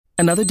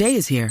Another day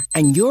is here,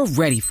 and you're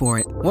ready for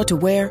it. What to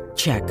wear?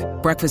 Check.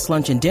 Breakfast,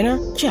 lunch, and dinner?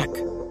 Check.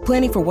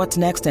 Planning for what's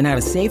next and how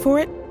to save for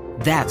it?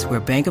 That's where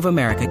Bank of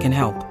America can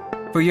help.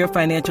 For your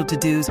financial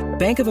to-dos,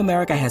 Bank of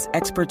America has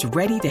experts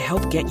ready to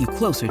help get you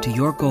closer to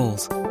your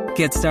goals.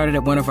 Get started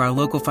at one of our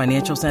local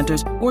financial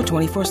centers or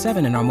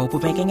 24/7 in our mobile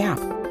banking app.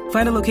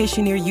 Find a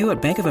location near you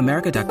at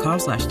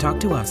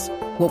bankofamerica.com/talktous.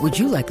 What would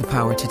you like the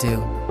power to do?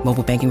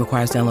 Mobile banking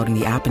requires downloading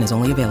the app and is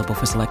only available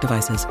for select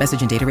devices.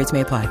 Message and data rates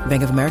may apply.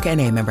 Bank of America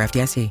N.A., member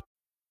FDIC.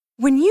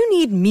 When you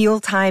need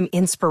mealtime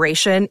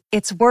inspiration,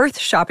 it's worth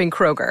shopping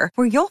Kroger,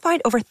 where you'll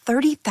find over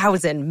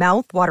 30,000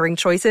 mouth-watering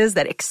choices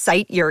that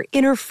excite your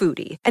inner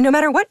foodie. And no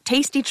matter what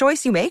tasty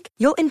choice you make,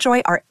 you'll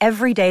enjoy our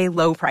everyday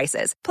low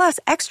prices, plus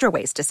extra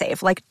ways to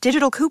save, like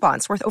digital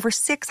coupons worth over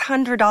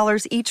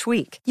 $600 each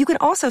week. You can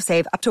also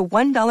save up to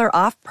 $1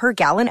 off per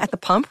gallon at the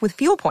pump with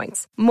fuel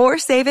points. More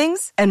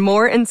savings and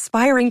more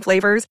inspiring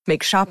flavors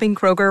make shopping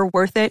Kroger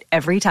worth it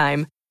every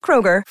time.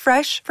 Kroger,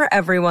 fresh for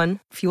everyone.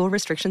 Fuel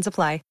restrictions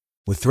apply.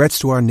 With threats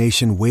to our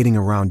nation waiting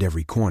around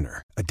every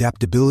corner,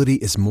 adaptability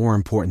is more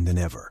important than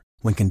ever.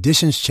 When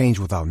conditions change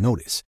without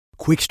notice,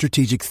 quick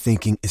strategic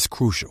thinking is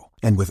crucial.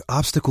 And with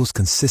obstacles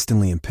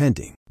consistently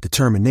impending,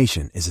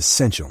 determination is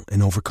essential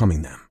in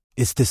overcoming them.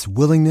 It's this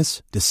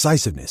willingness,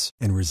 decisiveness,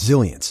 and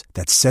resilience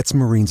that sets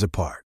Marines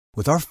apart.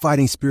 With our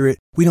fighting spirit,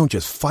 we don't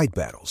just fight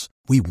battles,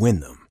 we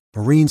win them.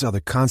 Marines are the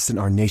constant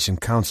our nation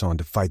counts on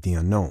to fight the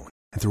unknown.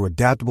 And through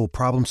adaptable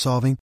problem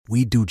solving,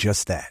 we do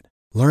just that.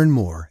 Learn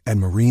more at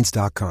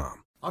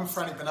marines.com. I'm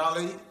Franny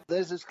Benali.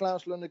 This is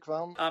Klaus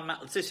Lundekvam. I'm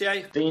Matt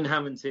Letitia. Dean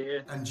Hammond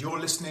here. And you're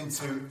listening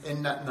to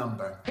In That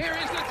Number. Here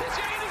is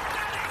Letitia.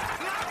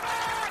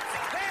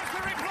 There's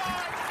the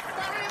reply.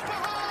 Marian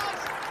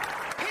Pahars.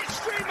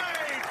 History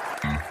made.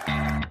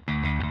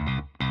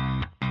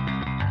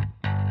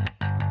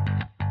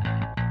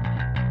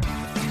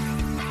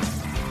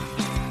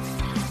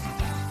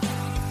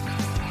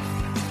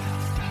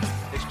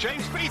 It's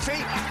James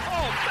Beattie.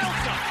 Oh,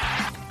 belter.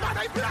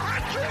 Mane for a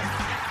hat-trick!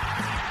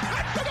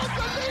 That's an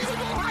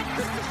unbelievable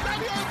hat-trick to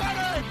Sadio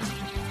Mane!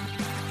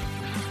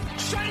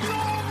 Shane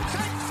Long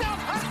takes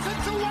Southampton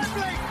to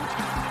Wembley!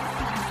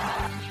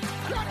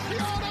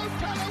 Graziano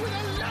Pella with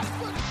a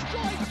left-foot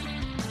strike!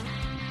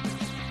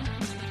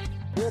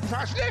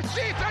 Ward-Prowse lifts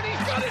it and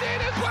he's got it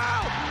in as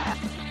well!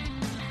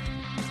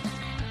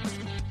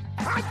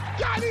 And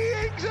Danny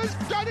Ings has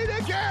done it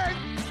again!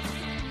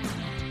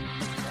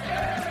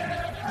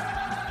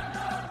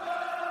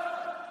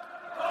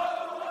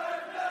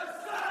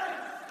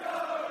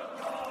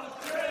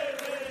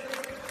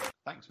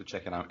 Thanks for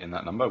checking out In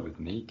That Number with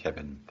me,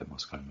 Kevin, the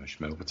Moscow Mush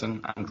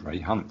Milverton, and Ray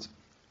Hunt.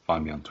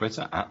 Find me on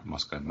Twitter at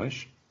Moscow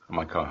Mush, and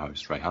my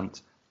co-host Ray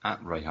Hunt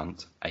at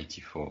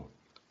RayHunt84.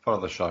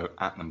 Follow the show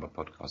at Number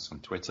Podcast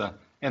on Twitter,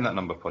 In That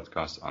Number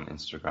Podcast on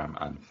Instagram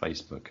and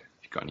Facebook.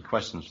 If you've got any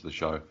questions for the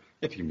show,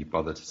 if you can be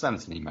bothered, send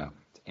us an email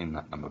to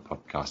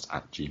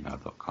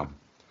inthatnumberpodcast@gmail.com.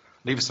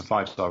 Leave us a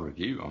 5-star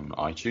review on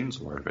iTunes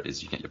or wherever it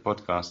is you get your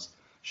podcasts.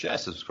 Share,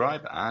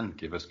 subscribe, and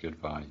give us good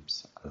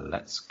vibes.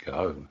 Let's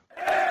go.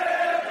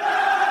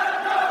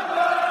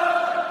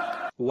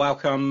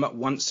 Welcome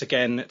once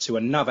again to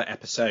another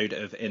episode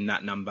of In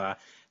That Number.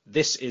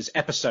 This is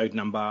episode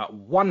number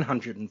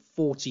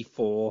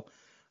 144.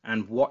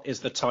 And what is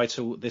the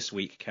title this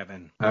week,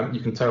 Kevin? You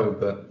can tell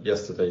that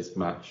yesterday's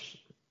match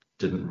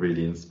didn't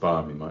really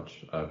inspire me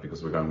much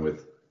because we're going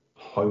with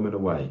home and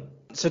away.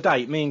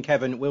 Today, me and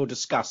Kevin will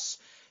discuss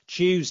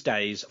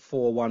Tuesday's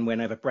 4-1 win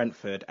over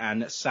Brentford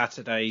and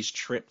Saturday's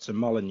trip to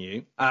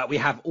Molineux. We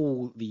have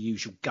all the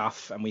usual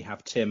guff, and we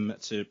have Tim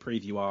to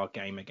preview our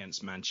game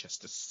against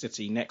Manchester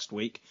City next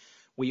week.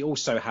 We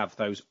also have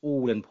those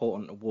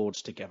all-important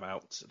awards to give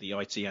out, the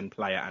ITN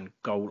Player and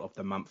Goal of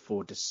the Month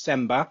for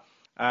December.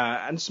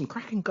 And some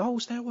cracking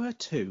goals there were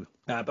too.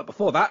 But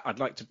before that, I'd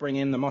like to bring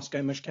in the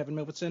Moscow Mush, Kevin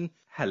Milverton.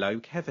 Hello,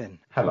 Kevin.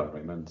 Hello,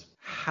 Raymond.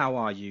 How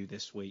are you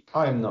this week?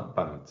 I am not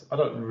bad. I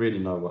don't really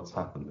know what's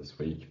happened this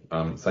week.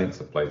 Saints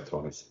have played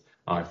twice.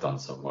 I've done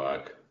some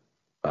work.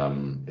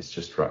 It's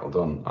just rattled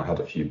on. I had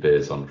a few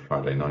beers on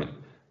Friday night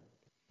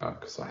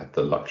because I had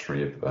the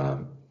luxury of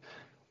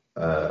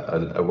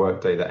a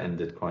work day that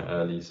ended quite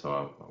early.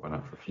 So I went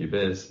out for a few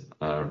beers,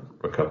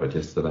 recovered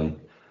yesterday,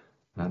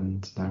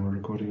 and now we're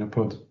recording a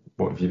pod.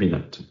 What have you been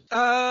up to?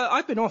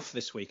 I've been off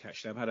this week,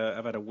 actually.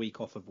 I've had a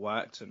week off of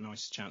work. It's a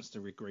nice chance to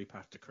regroup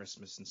after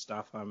Christmas and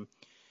stuff.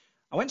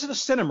 I went to the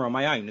cinema on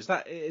my own. Is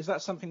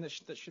that something that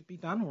should be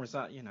done, or is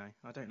that,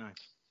 I don't know.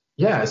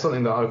 Yeah, it's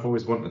something that I've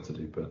always wanted to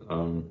do, but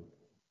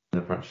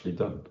never actually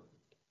done.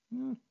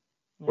 Okay.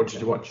 What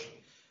did you watch?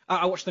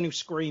 I watched the new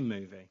Scream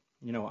movie.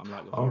 You know what I'm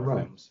like with horror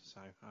films.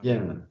 So,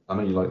 yeah, I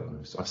know you like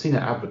those. I've seen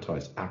it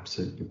advertised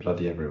absolutely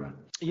bloody everywhere.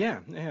 Yeah,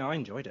 I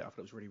enjoyed it. I thought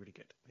it was really, really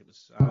good. It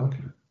was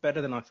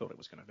better than I thought it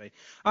was going to be.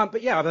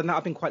 But yeah, other than that,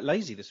 I've been quite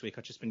lazy this week.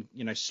 I've just been,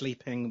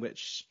 sleeping,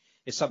 which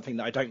is something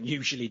that I don't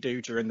usually do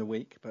during the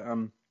week. But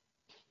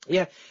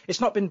yeah,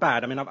 it's not been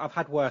bad. I mean, I've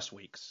had worse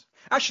weeks.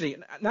 Actually,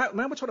 now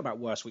we're talking about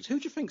worse weeks. Who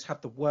do you think's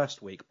had the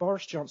worst week?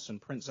 Boris Johnson,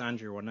 Prince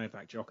Andrew, or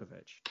Novak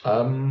Djokovic?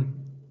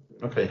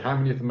 Okay, how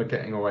many of them are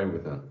getting away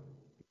with it?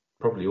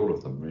 Probably all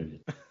of them,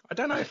 really. I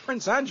don't know if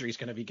Prince Andrew's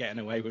going to be getting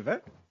away with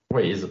it.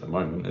 Well, he is at the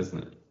moment,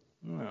 isn't it?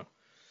 Well,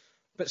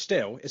 but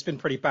still, it's been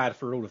pretty bad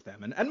for all of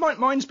them. And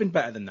mine's been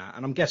better than that,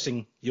 and I'm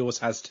guessing yours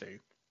has too.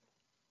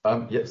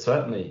 Yeah,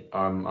 certainly.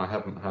 I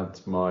haven't had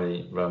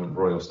my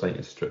royal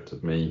status stripped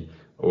of me,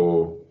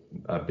 or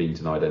been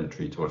denied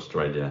entry to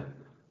Australia,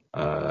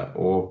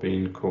 or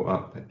been caught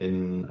up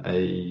in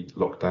a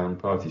lockdown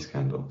party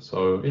scandal.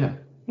 So, yeah,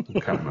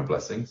 count my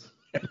blessings.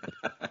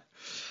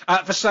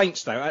 For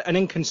Saints, though, an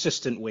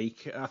inconsistent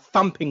week, a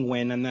thumping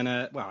win, and then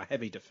a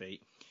heavy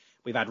defeat.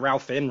 We've had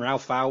Ralph in,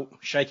 Ralph out,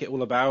 shake it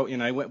all about. You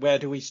know, where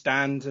do we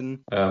stand? And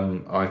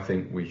I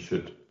think we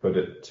should put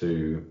it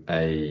to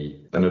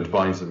an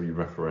advisory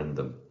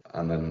referendum,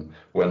 and then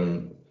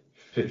when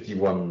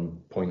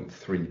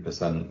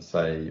 51.3%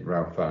 say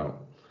Ralph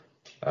out,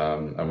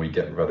 and we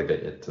get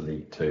relegated to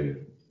League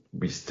Two,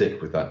 we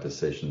stick with that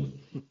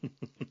decision.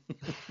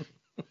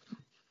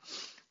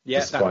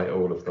 Yeah, despite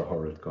all of the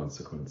horrid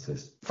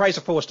consequences.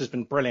 Fraser Forster's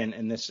been brilliant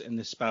in this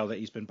spell that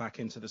he's been back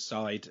into the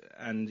side,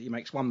 and he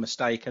makes one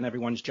mistake and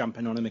everyone's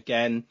jumping on him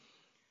again.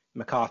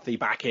 McCarthy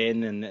back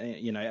in,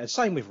 and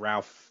same with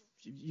Ralph.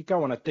 You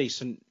go on a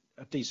decent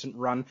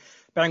run.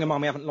 Bearing in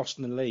mind we haven't lost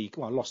in the league,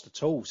 lost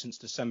at all since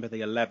December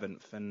the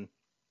 11th, and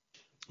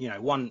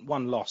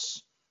one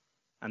loss,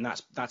 and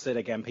that's it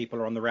again. People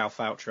are on the Ralph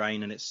out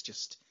train, and it's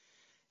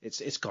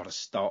got to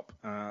stop.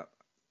 I've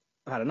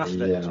had enough of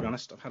it, to be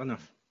honest. I've had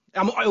enough.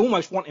 I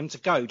almost want him to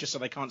go just so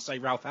they can't say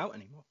Ralph out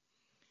anymore.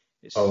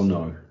 Oh,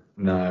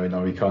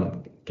 no, we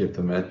can't give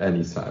them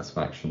any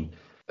satisfaction.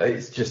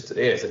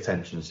 It's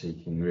attention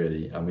seeking,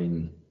 really. I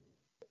mean,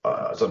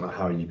 I don't know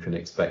how you can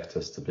expect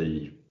us to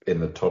be in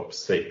the top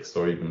six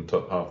or even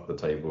top half of the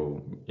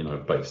table,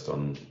 based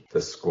on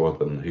the squad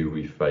and who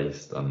we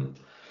faced and,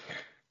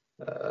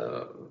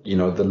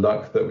 the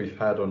luck that we've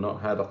had or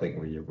not had. I think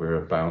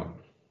we're about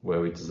where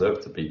we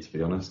deserve to be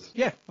honest.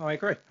 Yeah, I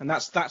agree. And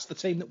that's the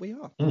team that we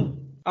are.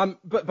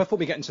 But before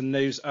we get into the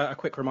news, a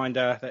quick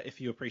reminder that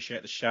if you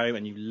appreciate the show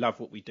and you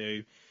love what we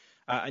do,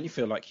 and you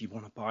feel like you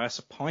want to buy us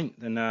a pint,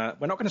 then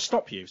we're not going to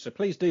stop you. So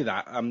please do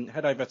that.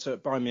 Head over to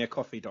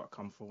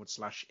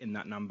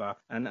buymeacoffee.com/in-that-number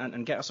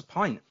and get us a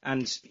pint.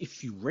 And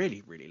if you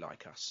really, really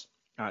like us,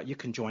 you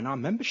can join our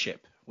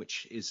membership,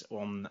 which is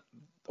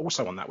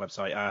also on that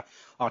website,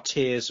 our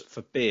tiers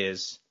for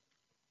beers.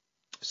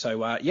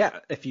 So,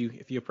 if you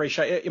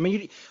appreciate it, I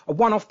mean, a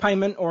one-off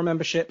payment or a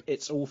membership,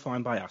 it's all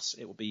fine by us.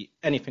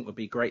 Anything would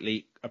be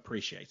greatly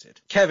appreciated.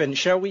 Kevin,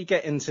 shall we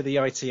get into the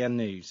ITN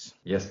news?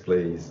 Yes,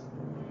 please.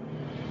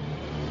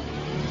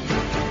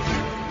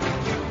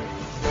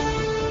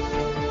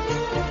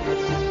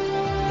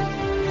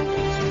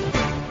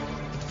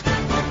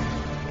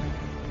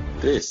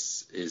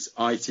 This is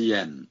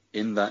ITN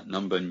in that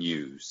number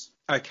news.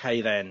 Okay,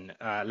 then,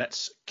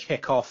 let's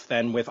kick off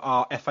then with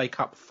our FA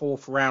Cup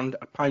fourth round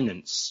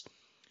opponents.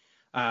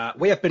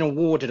 We have been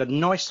awarded a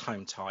nice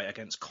home tie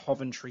against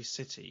Coventry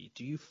City.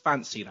 Do you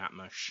fancy that,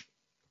 Mush?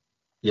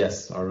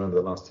 Yes, I remember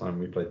the last time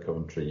we played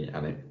Coventry,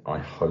 and I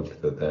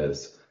hope that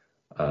there's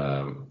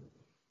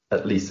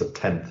at least a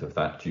tenth of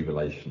that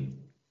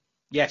jubilation.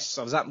 Yes,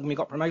 so was that when we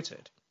got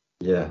promoted?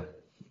 Yeah.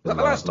 Was that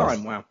the last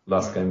time? Wow.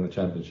 Last game of the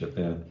Championship,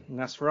 yeah.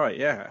 That's right,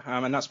 yeah.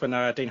 And that's when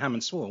Dean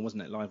Hammond swore,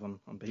 wasn't it, live on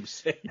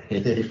BBC?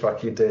 He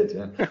fucking did,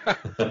 yeah.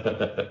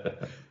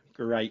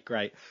 Great.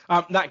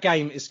 That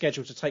game is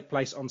scheduled to take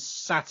place on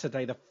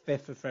Saturday, the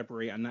 5th of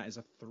February, and that is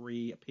a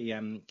 3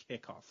 p.m.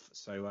 kickoff.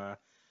 So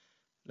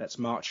let's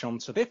march on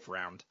to the fifth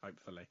round,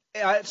 hopefully.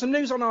 Some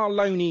news on our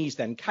loanees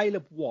then.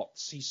 Caleb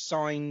Watts, he's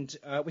signed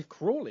with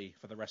Crawley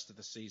for the rest of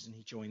the season.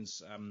 He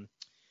joins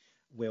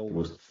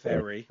Woolston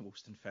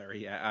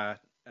Ferry at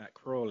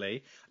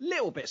Crawley. A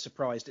little bit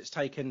surprised it's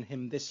taken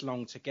him this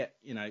long to get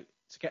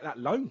that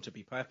loan, to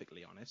be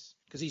perfectly honest,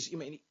 because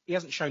he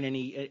hasn't shown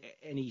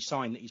any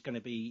sign that he's going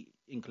to be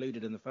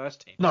included in the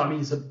first team. No, I mean,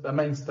 he's a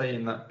mainstay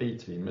in that B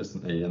team,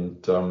 isn't he? And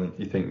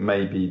you think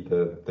maybe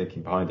the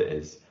thinking behind it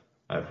is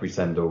if we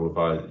send all of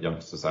our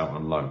youngsters out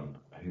on loan,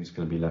 who's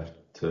going to be left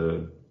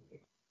to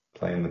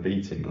play in the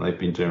B team? And they've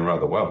been doing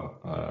rather well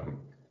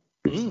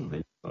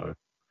recently. So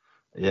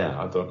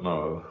yeah, I don't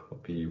know. I'll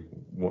be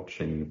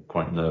watching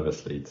quite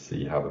nervously to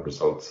see how the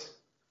results,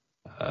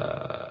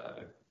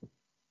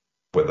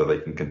 whether they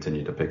can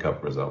continue to pick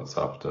up results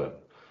after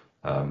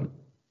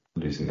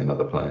losing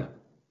another player.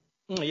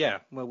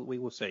 Yeah, well, we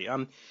will see.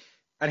 And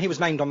he was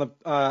named on the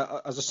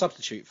as a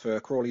substitute for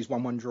Crawley's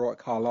 1-1 draw at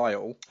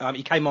Carlisle.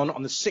 He came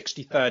on the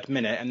 63rd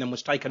minute and then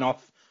was taken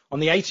off on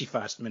the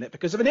 81st minute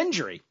because of an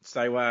injury.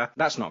 So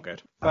that's not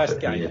good.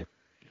 First game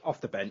off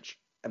the bench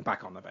and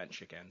back on the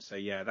bench again. So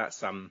yeah,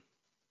 that's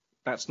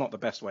not the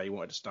best way he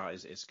wanted to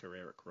start his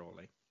career at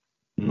Crawley.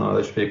 No,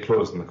 there should be a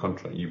clause in the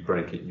contract. You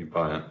break it, you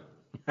buy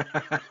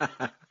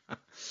it.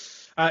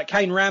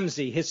 Kane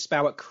Ramsey, his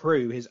spell at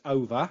Crewe is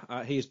over.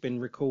 He has been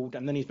recalled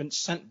and then he's been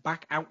sent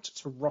back out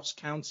to Ross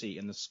County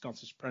in the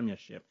Scottish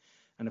Premiership.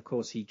 And of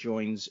course, he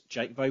joins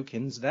Jake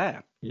Vokins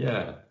there.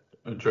 Yeah,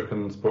 Drick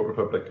and Sport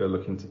Republic are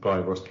looking to buy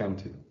Ross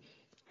County.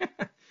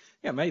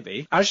 Yeah,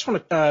 maybe. I just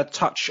want to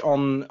touch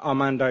on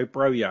Armando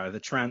Broja, the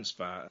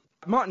transfer.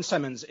 Martin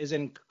Semmens is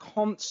in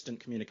constant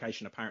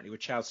communication, apparently,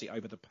 with Chelsea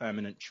over the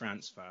permanent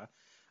transfer.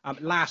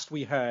 Last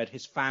we heard,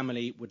 his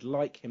family would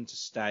like him to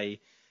stay,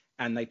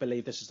 and they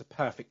believe this is the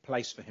perfect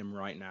place for him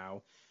right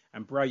now.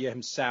 And Broja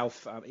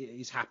himself,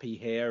 he's happy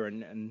here,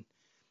 and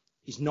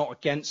he's not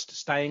against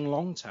staying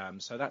long term.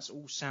 So that's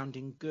all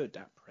sounding good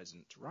at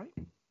present, right?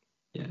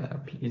 Yeah,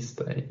 please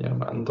stay. Yeah,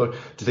 man. Do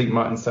you think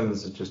Martin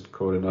Semmens is just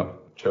calling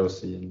up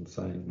Chelsea and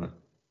saying,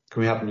 can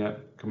we have him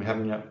yet? Can we have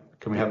him yet?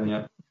 Can we have him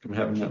yet? Can we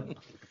have him yet?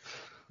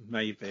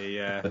 Maybe,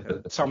 yeah.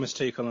 Thomas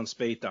Tuchel on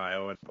speed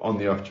dial. On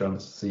the off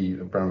chance to see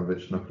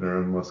Abramovich knocking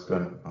around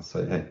Moscow, I'll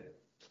say, hey,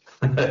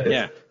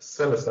 yeah,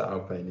 sell us that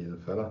Albanian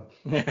fella.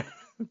 Yeah,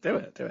 do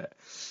it.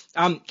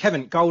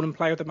 Kevin, Golden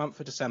Player of the Month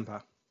for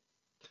December.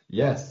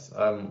 Yes,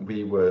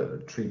 we were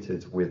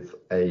treated with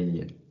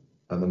an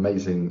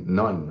amazing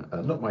 9,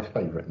 not my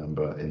favourite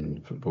number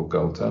in football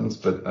goal terms,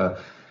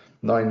 but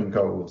 9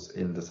 goals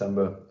in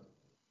December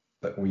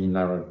that we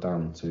narrowed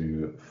down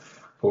to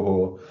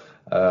 4.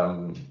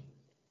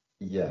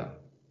 Yeah,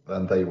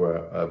 and they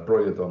were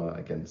Broja Donna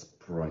against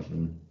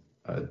Brighton,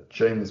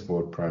 James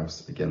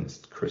Ward-Prowse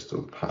against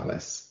Crystal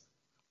Palace,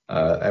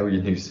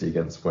 Elyounoussi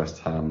against West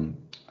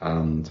Ham,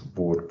 and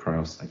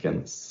Ward-Prowse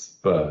against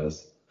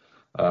Spurs.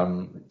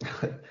 Okay,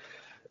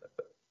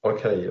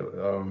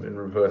 in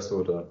reverse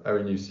order,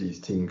 Elyounoussy's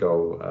team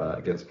goal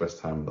against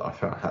West Ham that I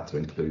felt I had to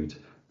include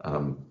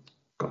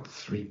got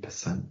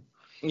 3%.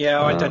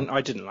 Yeah,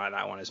 I didn't like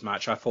that one as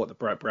much. I thought the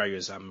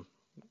Broja's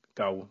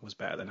goal was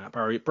better than that.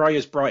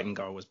 Broja's Brighton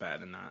goal was better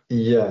than that.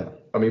 Yeah,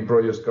 I mean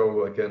Broja's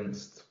goal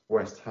against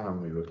West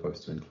Ham we were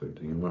close to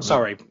including.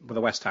 Sorry, the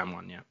West Ham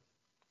one, yeah.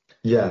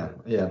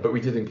 Yeah, but we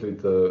did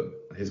include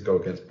his goal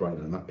against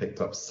Brighton, and that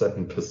picked up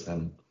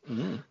 7%.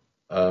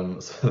 Mm-hmm.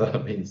 So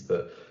that means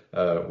that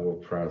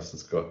Ward-Prowse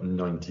has got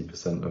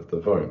 90% of the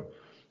vote.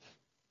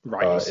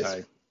 Right, it's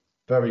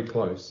very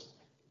close.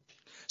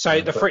 So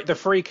the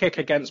free kick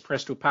against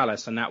Crystal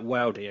Palace and that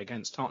worldie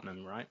against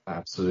Tottenham, right?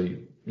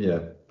 Absolutely, yeah.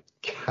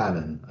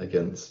 Cannon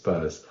against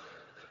Spurs.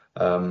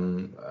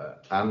 And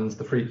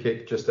the free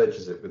kick just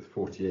edges it with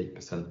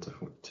 48% to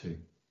 42.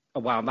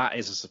 Oh, wow, that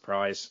is a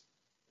surprise.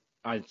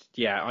 I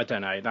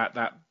don't know.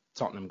 That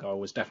Tottenham goal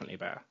was definitely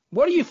better.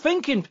 What are you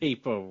thinking,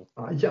 people?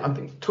 I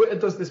think Twitter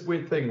does this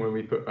weird thing when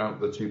we put out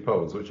the 2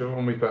 polls. Whichever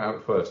one we put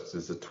out first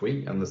is a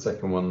tweet, and the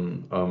second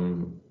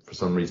one, for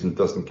some reason,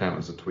 doesn't count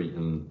as a tweet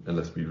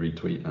unless we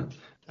retweet it.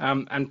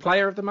 And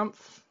Player of the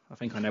Month? I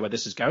think I know where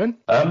this is going.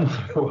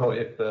 Well,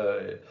 if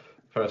the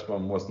first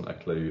one wasn't a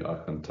clue, I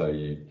can tell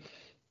you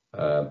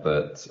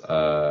that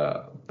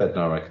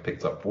Bednarek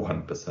picked up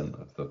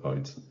 1% of the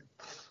vote.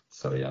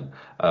 So yeah,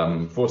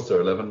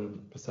 Forster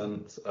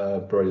 11%,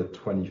 Broja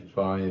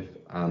 25%,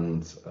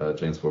 and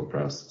James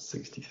Ward-Prowse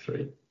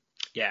 63%.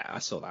 Yeah, I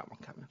saw that one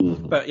coming.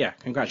 Mm-hmm. But yeah,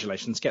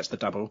 congratulations, gets the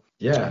double.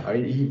 Yeah, I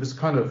mean, he was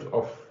kind of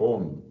off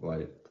form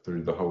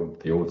through the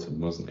autumn,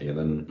 wasn't he? And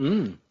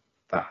then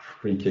that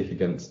free kick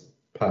against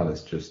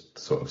Palace just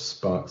sort of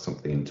sparked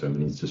something into him,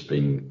 and he's just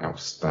been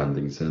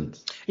outstanding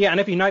since. Yeah, and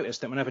have you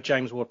noticed that whenever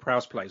James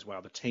Ward-Prowse plays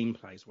well, the team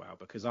plays well,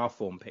 because our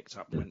form picked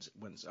up once.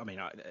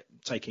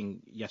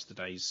 Taking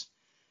yesterday's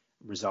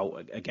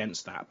result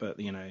against that, but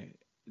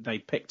they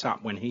picked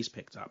up when he's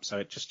picked up, so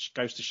it just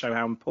goes to show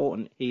how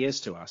important he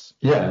is to us.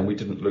 Yeah, and we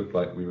didn't look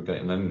like we were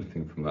getting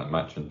anything from that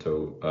match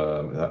until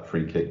that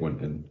free kick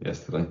went in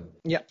yesterday.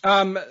 Yeah.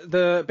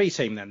 The B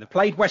team then. They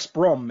played West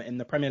Brom in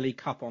the Premier League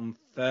Cup on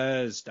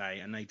Thursday,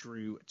 and they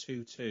drew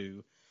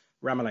 2-2.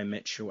 Ramelow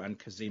Mitchell and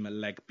Kazima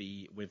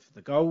Legby with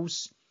the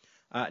goals.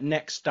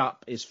 Next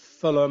up is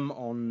Fulham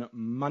on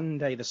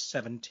Monday the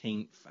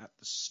 17th at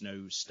the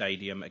Snow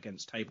Stadium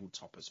against table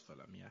toppers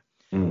Fulham. Yeah,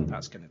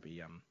 that's going to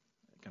be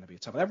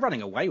tough. They're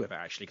running away with it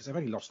actually, because they've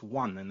only lost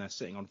 1 and they're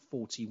sitting on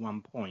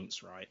 41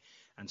 points, right?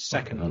 And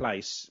second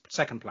place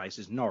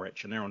is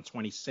Norwich, and they're on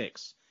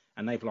 26,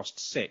 and they've lost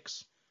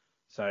 6.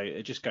 So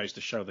it just goes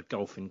to show the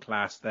gulf in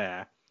class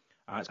there.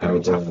 It's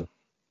going to be tough.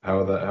 How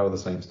are the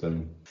Saints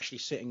doing? Actually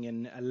sitting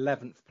in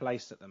 11th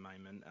place at the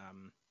moment.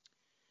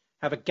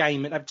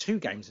 Have 2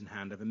 games in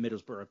hand over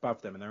Middlesbrough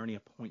above them, and they're only a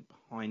point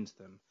behind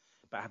them.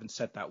 But having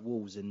said that,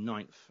 Wolves in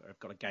 9th have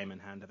got a game in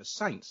hand over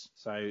Saints.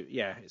 So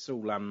yeah, it's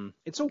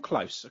all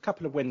close. A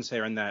couple of wins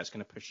here and there, it's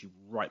going to push you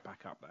right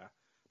back up there.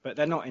 But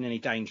they're not in any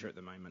danger at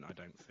the moment, I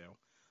don't feel.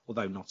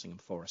 Although Nottingham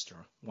Forest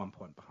are 1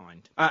 point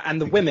behind.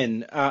 And the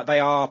women, they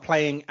are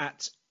playing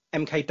at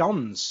MK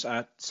Dons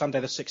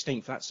Sunday the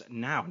 16th. That's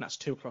now, and that's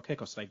 2:00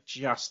 kickoff. So they've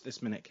just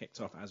this minute kicked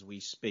off as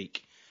we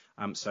speak.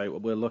 So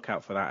we'll look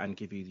out for that and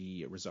give you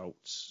the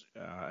results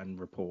and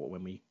report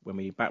when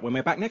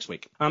we're back next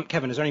week.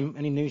 Kevin, is there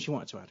any news you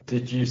wanted to add?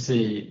 Did you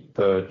see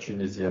the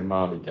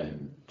Tunisia-Mali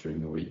game during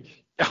the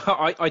week?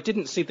 I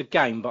didn't see the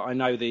game, but I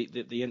know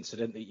the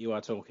incident that you are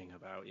talking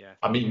about, yeah.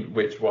 I mean,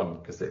 which one?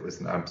 Because it was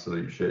an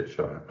absolute shit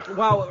show.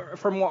 Well,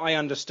 from what I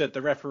understood,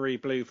 the referee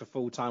blew for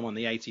full time on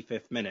the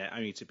 85th minute,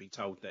 only to be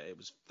told that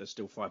there's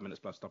still 5 minutes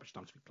plus stoppage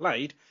time to be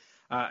played.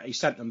 He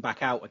sent them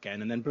back out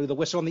again and then blew the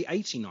whistle on the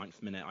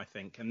 89th minute, I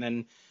think. And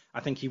then I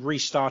think he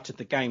restarted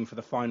the game for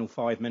the final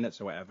 5 minutes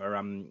or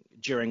whatever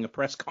during a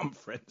press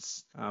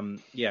conference.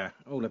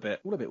 All a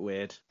bit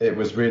weird. It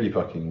was really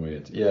fucking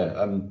weird.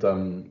 Yeah,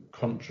 and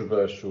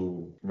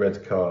controversial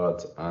red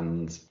card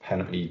and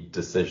penalty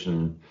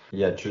decision.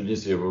 Yeah,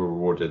 Tunisia were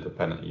awarded a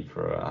penalty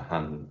for a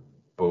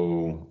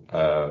handball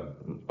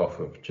off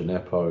of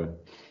Djenepo,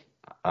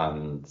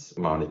 and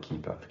Mali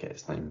keeper, I forget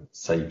his name,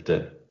 saved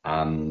it.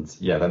 And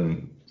yeah,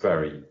 then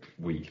very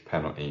weak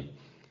penalty,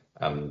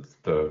 and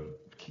the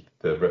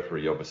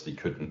referee obviously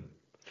couldn't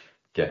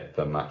get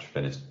the match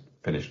finished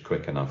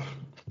quick enough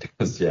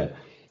because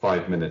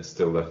 5 minutes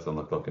still left on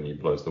the clock and he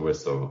blows the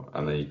whistle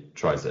and then he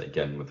tries it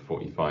again with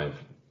 45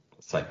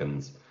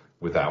 seconds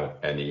without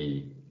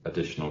any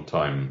additional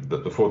time.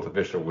 The fourth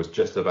official was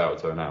just about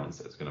to announce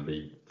it's going to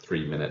be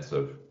 3 minutes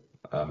of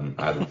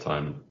added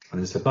time,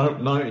 and he said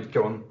no,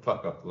 go on,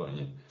 fuck up, don't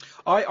you?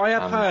 I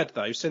have heard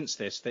though since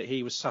this that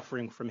he was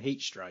suffering from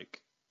heat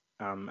stroke,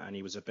 and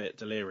he was a bit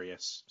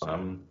delirious.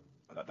 So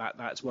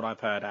that's what I've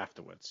heard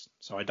afterwards.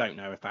 So I don't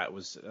know if that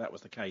was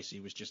the case.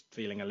 He was just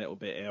feeling a little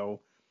bit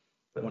ill,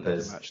 wanted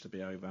the match to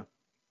be over.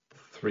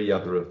 3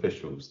 other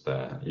officials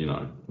there,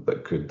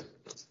 that could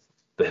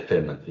step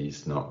in if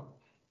he's not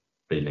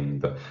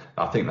feeling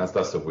I think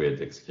that's a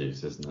weird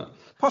excuse, isn't it?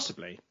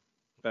 Possibly.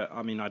 But,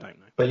 I mean, I don't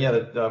know. But yeah,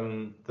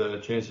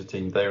 the Tunisia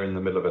team, they're in the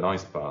middle of an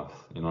ice bath,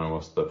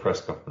 whilst the press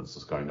conference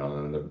was going on,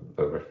 and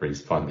the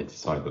referees finally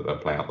decide that they'll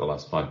play out the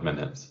last 5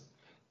 minutes.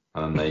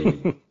 And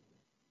they,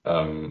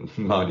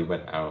 Mali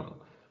went out,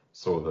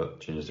 saw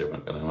that Tunisia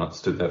weren't going to,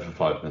 stood there for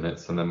 5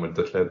 minutes, and then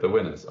declared the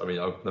winners. I mean,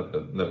 I've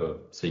never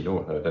seen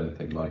or heard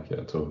anything like it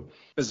at all.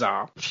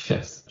 Bizarre.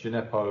 Yes.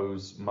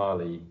 Djenepo's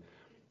Mali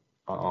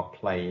are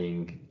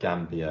playing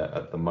Gambia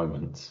at the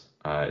moment.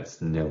 It's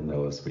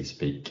 0-0 as we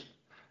speak.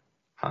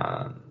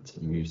 And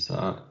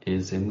Musa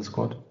is in the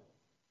squad.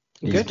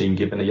 He's been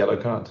given a yellow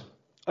card.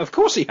 Of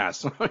course he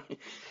has.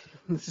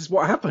 This is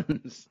what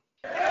happens.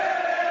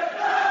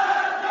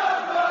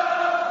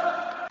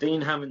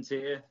 Dean Hammond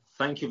here.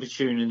 Thank you for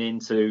tuning in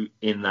to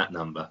In That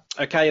Number.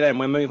 Okay, then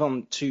we'll move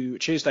on to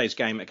Tuesday's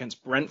game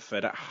against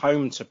Brentford, at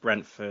home to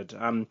Brentford.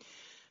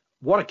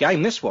 What a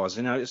game this was.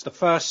 It's the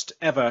first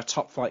ever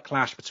top flight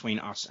clash between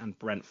us and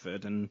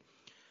Brentford, and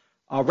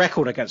our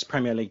record against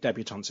Premier League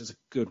debutants is a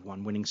good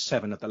one, winning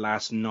 7 of the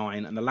last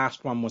 9. And the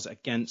last one was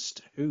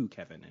against who,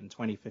 Kevin, in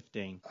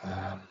 2015?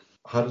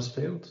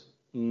 Huddersfield?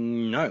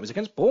 No, it was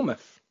against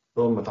Bournemouth.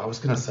 Bournemouth. I was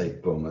going to say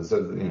Bournemouth.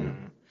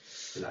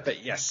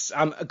 But yes,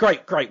 a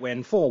great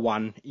win,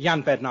 4-1.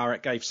 Jan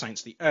Bednarek gave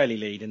Saints the early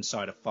lead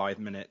inside of 5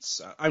 minutes,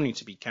 only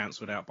to be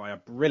cancelled out by a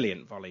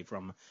brilliant volley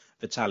from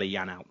Vitaly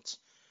Janelt.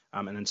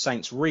 And then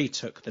Saints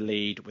retook the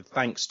lead with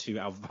thanks to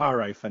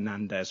Alvaro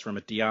Fernandez from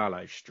a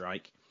Diallo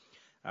strike.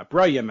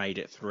 Broja made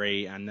it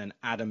 3, and then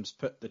Adams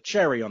put the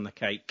cherry on the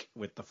cake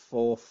with the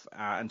 4th,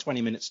 and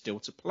 20 minutes still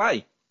to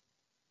play.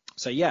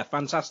 So yeah,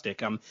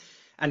 fantastic.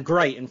 And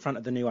great in front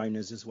of the new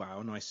owners as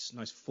well. Nice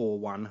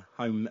 4-1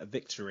 home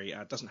victory.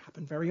 Doesn't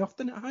happen very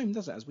often at home,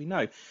 does it, as we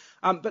know?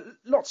 But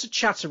lots of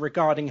chatter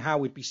regarding how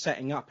we'd be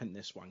setting up in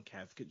this one,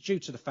 Kev, due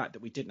to the fact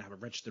that we didn't have a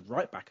registered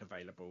right back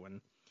available.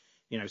 And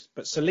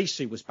but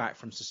Salisu was back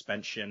from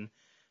suspension.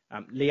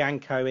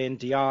 Lianco in,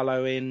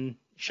 Diallo in,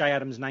 Shea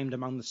Adams named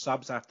among the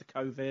subs after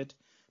COVID.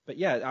 But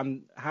yeah,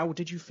 how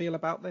did you feel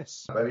about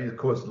this? I mean, it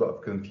caused a lot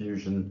of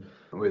confusion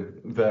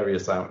with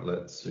various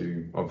outlets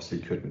who obviously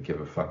couldn't give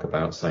a fuck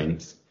about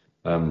Saints,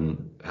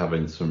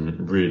 having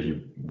some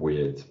really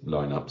weird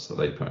lineups that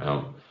they put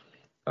out,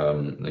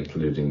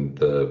 including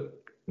the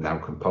now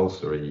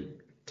compulsory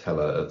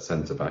Teller at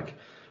centre-back.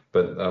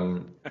 But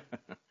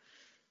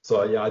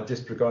so, yeah, I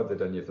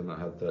disregarded any of them that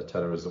had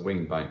Teller as a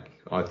wing-back.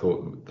 I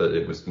thought that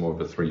it was more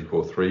of a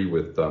 3-4-3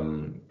 with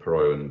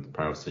Perraud and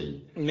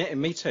Prowsey.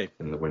 Me too.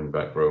 In the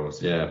wing-back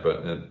roles, yeah,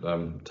 but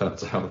it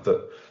turns out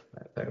that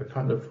they were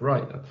kind of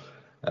right.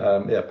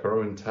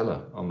 Perraud and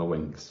Teller on the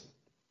wings,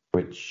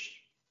 which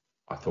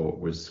I thought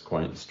was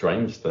quite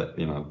strange that,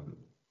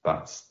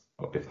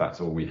 if that's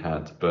all we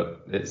had.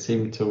 But it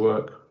seemed to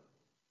work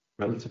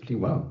relatively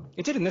well.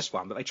 It did in this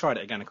one, but they tried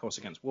it again, of course,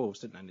 against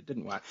Wolves, didn't they? And it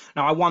didn't work.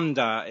 Now, I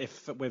wonder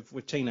if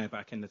with Tino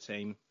back in the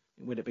team,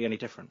 would it be any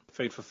different?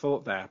 Food for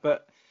thought there.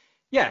 But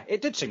yeah,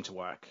 it did seem to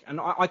work. And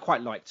I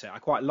quite liked it. I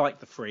quite liked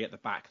the 3 at the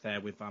back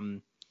there with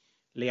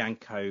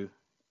Lianco,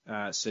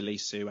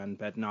 Salisu and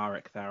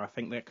Bednarek there. I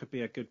think that could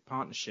be a good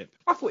partnership.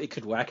 I thought it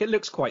could work. It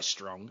looks quite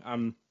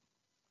strong.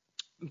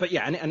 But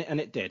yeah,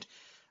 and it did.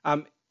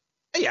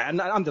 Yeah,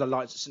 and under the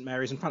lights at St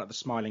Mary's, in front of the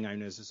smiling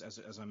owners,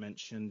 as I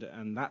mentioned,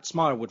 and that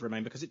smile would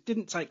remain because it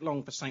didn't take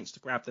long for Saints to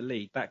grab the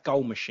lead. That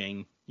goal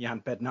machine,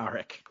 Jan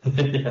Bednarek.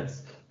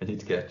 Yes, I need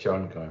to get a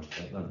John going.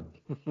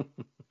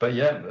 But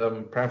yeah,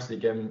 Prowsey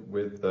again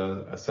with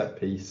a set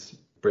piece,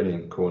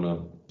 brilliant corner,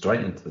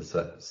 straight into the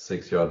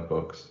 6-yard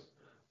box.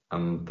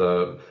 And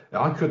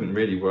I couldn't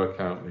really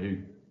work out who,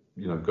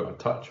 got a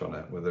touch on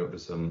it, whether it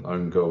was an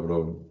own goal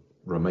or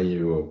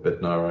Romeu or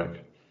Bednarek.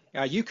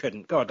 You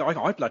couldn't. God,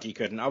 I bloody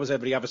couldn't. I was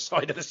over the other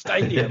side of the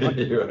stadium.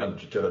 You were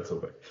 100 yards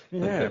away.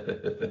 Yeah.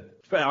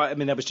 But I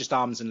mean, there was just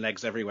arms and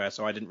legs everywhere,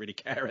 so I didn't really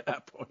care at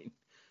that point.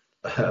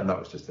 And that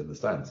was just in the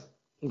stands.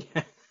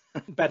 Yeah.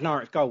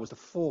 Bednarek's goal was the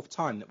 4th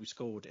time that we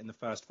scored in the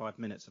first 5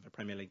 minutes of a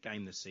Premier League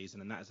game this season,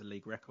 and that is a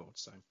league record.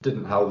 So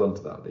didn't hold on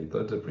to that lead,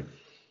 though, did we?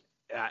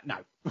 No,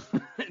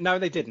 no,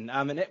 they didn't.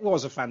 And it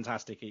was a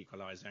fantastic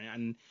equaliser,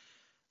 and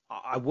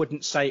I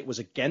wouldn't say it was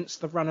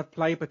against the run of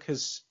play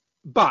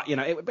but you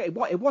know,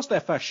 it was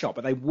their first shot,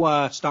 but they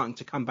were starting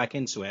to come back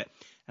into it,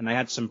 and they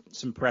had some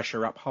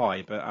pressure up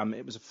high. But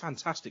it was a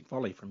fantastic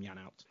volley from Jan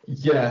Out.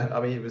 Yeah,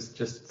 I mean, it was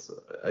just,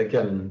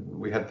 again,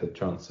 we had the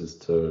chances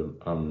to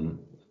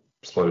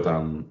slow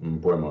down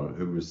Mbeumo,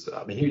 who was,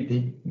 I mean,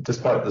 he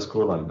despite the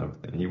scoreline and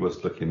everything, he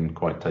was looking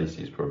quite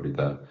tasty. He's probably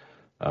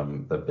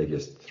the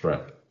biggest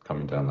threat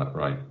coming down that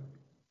right.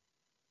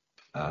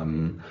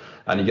 And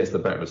he gets the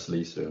better of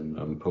Salisu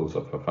and pulls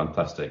off a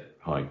fantastic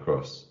high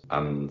cross.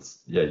 And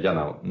yeah, Jan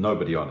Out,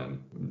 nobody on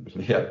him.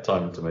 He had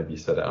time to maybe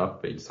set it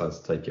up, but he decides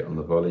to take it on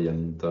the volley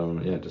and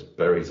just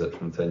buries it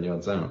from 10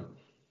 yards out.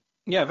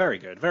 Yeah, very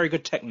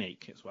good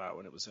technique as well.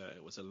 And it was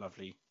a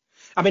lovely.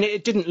 I mean,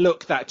 it didn't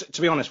look that.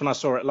 To be honest, when I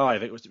saw it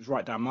live, it was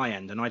right down my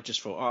end, and I just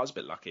thought, I was a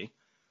bit lucky.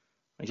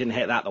 He didn't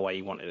hit that the way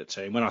he wanted it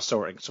to. When I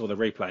saw the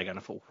replay again,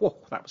 I thought, whoa,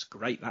 that was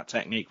great. That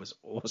technique was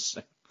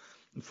awesome.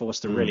 And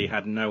Forster really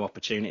had no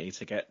opportunity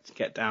to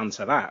get down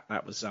to that.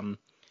 That was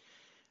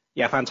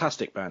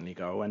fantastic Burnley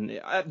goal. And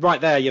right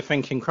there, you're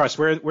thinking, Christ,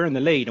 we're in the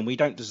lead, and we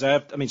don't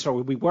deserve. I mean,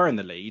 sorry, we were in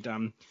the lead.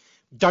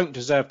 Don't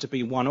deserve to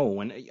be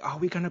 1-1. And are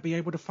we going to be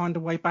able to find a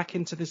way back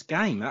into this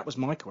game? That was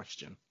my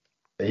question.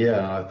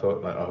 Yeah, I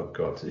thought, like, oh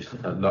god,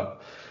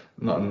 not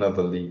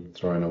another lead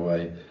thrown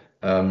away.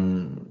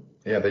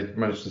 Yeah, they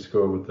managed to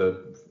score with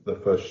the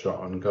first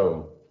shot on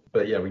goal.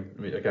 But yeah, we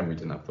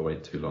didn't have to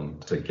wait too long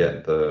to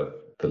get the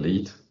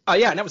lead. Oh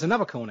yeah, and that was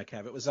another corner,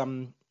 Kev. It was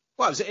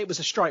it was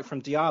a strike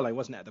from Diallo,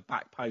 wasn't it, at the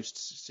back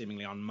post,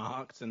 seemingly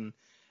unmarked, and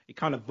he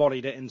kind of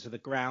volleyed it into the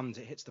ground.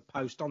 It hits the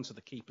post onto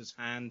the keeper's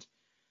hand,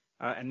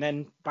 and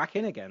then back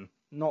in again.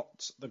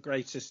 Not the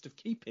greatest of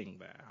keeping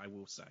there, I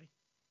will say.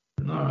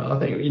 No, I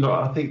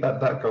think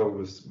that goal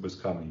was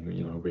coming.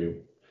 You know,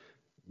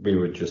 we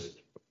were just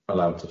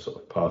allowed to sort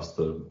of pass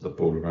the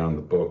ball around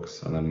the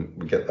box, and then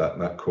we get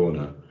that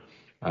corner,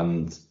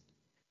 and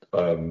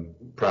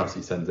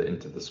Prowsey sends it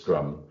into the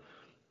scrum.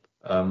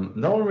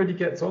 No one really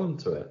gets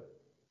onto it,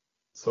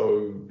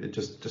 so it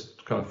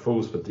just kind of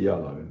falls for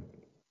Diallo,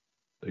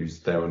 who's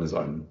there on his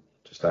own,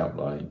 just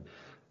outlying,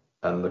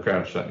 and the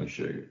crowd shouting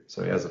shoot,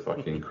 so he has a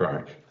fucking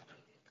crack.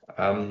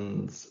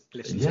 And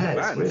it's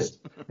weird.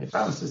 It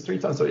bounces 3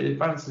 times, so it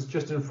bounces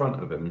just in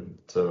front of him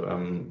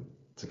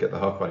to get the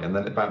halfway, and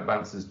then it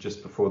bounces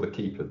just before the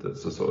keeper to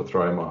sort of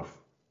throw him off.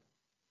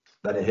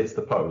 Then it hits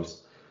the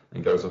post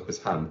and goes off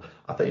his hand.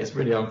 I think it's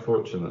really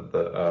unfortunate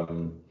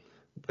that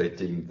they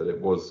deemed that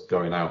it was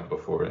going out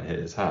before it hit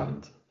his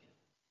hand.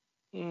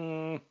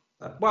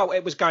 Well,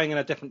 it was going in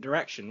a different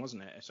direction,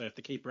 wasn't it? So if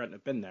the keeper hadn't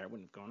have been there, it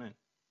wouldn't have gone in.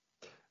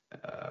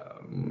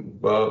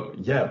 Well,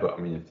 yeah, but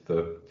I mean, if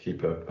the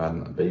keeper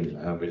hadn't been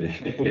there,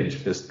 he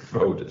just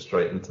rolled it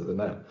straight into the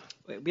net.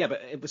 Yeah,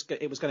 but it was going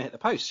to hit the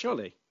post,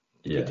 surely.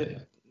 Yeah.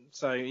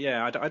 So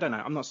yeah, I don't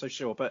know. I'm not so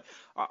sure, but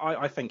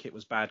I think it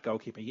was bad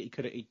goalkeeping.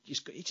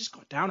 He just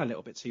got down a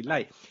little bit too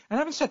late. And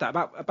having said that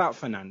about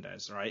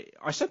Fernandez, right?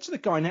 I said to the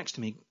guy next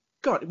to me,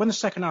 God, when the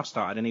second half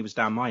started and he was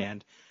down my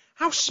end,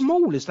 how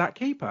small is that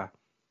keeper?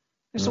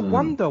 It's a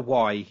wonder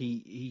why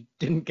he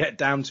didn't get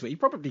down to it. He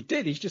probably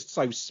did. He's just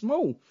so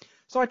small.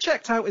 So I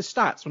checked out his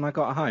stats when I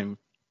got home.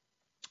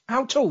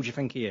 How tall do you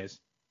think he is?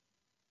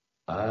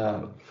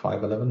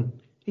 5'11".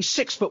 He's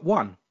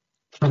 6'1".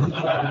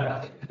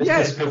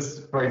 Yes,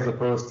 because Fraser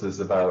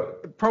Forster's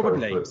about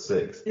probably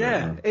 12'6".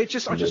 Yeah, I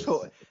just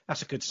thought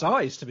that's a good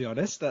size, to be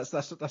honest.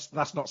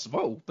 That's not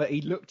small, but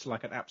he looked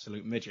like an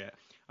absolute midget.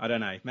 I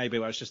don't know. Maybe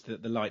it was just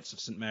the lights of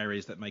St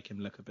Mary's that make him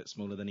look a bit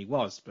smaller than he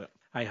was. But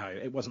hey ho,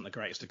 it wasn't the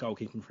greatest of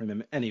goalkeeping from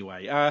him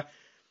anyway.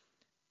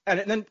 And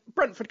then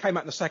Brentford came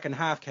out in the second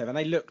half, Kevin.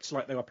 They looked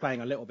like they were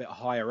playing a little bit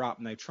higher up,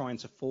 and they were trying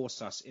to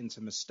force us into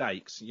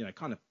mistakes. You know,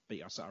 kind of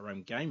beat us at our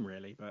own game,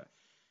 really. But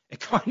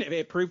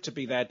it proved to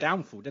be their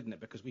downfall, didn't it?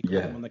 Because we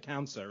caught them on the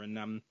counter,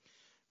 and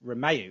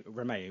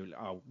Romeu,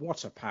 oh,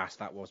 what a pass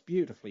that was!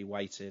 Beautifully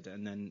weighted,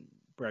 and then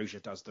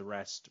Brozier does the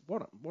rest.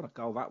 What a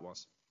goal that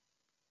was!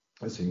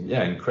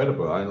 Yeah,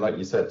 incredible. And like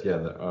you said,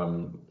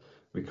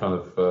 we kind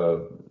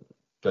of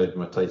gave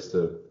them a taste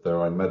of their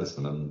own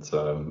medicine, and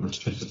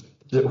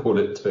all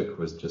it took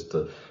was just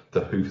to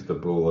hoof the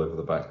ball over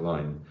the back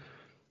line.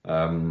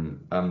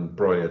 And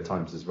Breuer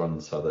times his run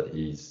so that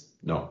he's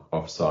not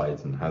offside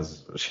and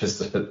has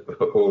just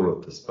all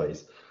of the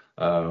space.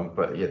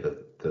 But yeah,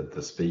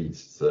 the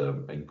speed's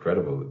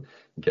incredible.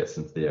 He gets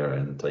into the area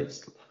and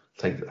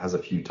has a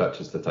few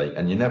touches to take,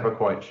 and you're never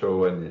quite sure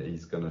when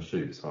he's going to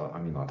shoot. So I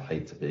mean, I'd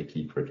hate to be a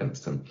keeper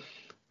against him,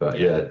 but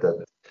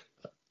to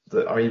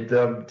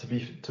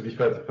be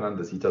fair to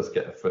Fernandez, he does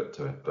get a foot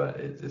to it, but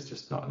it's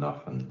just not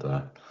enough, and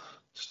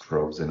just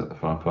rolls in at the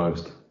far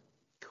post.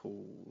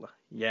 Cool.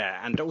 Yeah,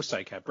 and also,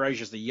 Kev,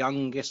 Brozier's the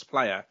youngest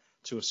player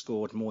to have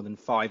scored more than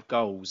 5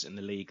 goals in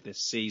the league this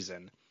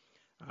season.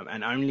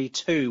 And only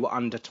 2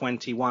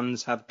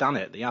 under-21s have done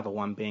it, the other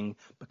one being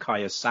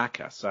Bukayo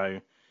Saka. So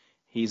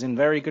he's in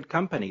very good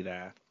company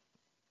there.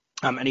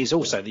 And he's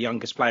also the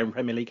youngest player in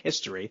Premier League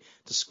history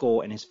to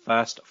score in his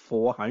first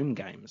 4 home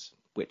games,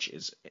 which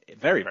is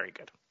very, very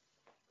good.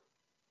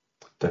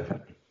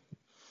 Definitely.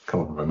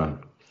 Come on, Roman.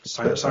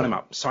 Sign him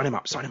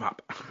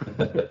up.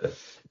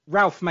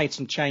 Ralph made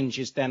some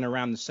changes then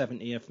around the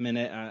 70th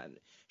minute.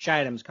 Che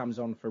Adams comes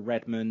on for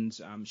Redmond,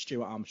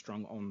 Stuart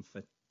Armstrong on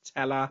for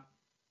Teller.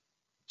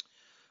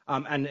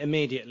 And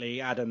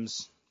immediately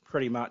Adams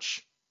pretty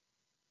much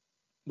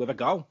with a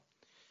goal.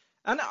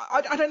 And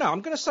I don't know,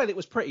 I'm going to say that it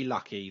was pretty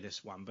lucky,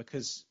 this one,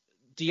 because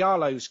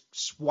Diallo's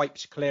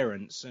swiped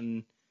clearance,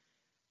 and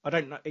I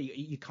don't know,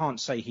 you can't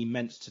say he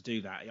meant to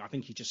do that. I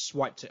think he just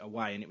swiped it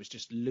away, and it was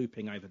just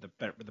looping over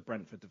the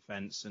Brentford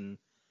defence, and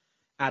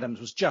Adams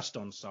was just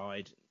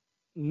onside.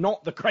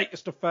 Not the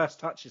greatest of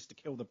first touches to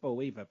kill the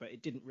ball either, but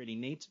it didn't really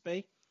need to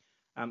be,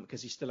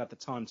 because he still had the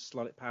time to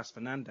slot it past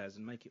Fernandes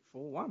and make it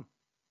 4-1.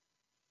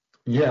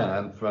 Yeah,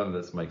 and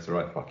Fernandes makes a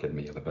right fucking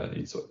meal of it.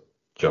 He sort of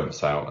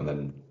jumps out and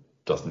then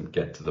doesn't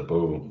get to the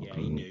ball. Yeah,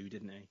 he knew,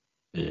 didn't he?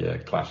 Yeah,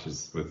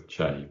 clashes with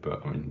Che,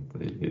 but I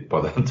mean,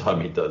 by the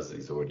time he does,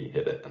 he's already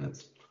hit it and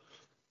it's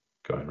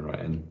going right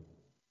in.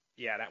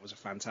 Yeah, that was a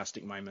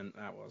fantastic moment.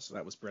 That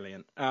was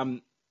brilliant.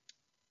 And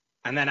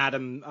then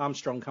Adam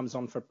Armstrong comes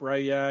on for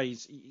Broja.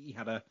 He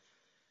had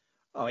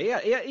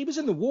he was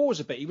in the wars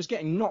a bit. He was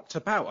getting knocked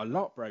about a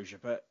lot, Broja,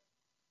 but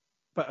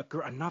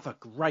another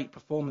great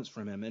performance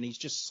from him, and he's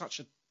just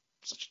such a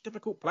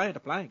difficult player to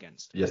play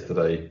against.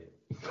 Yesterday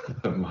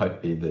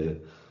might be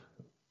the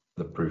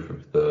proof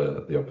of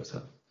the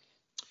opposite.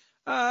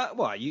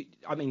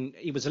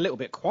 He was a little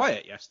bit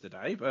quiet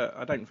yesterday, but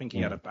I don't think he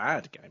had a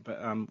bad game.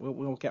 But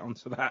we'll get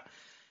onto that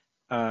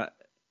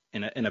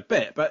in a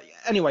bit. But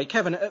anyway,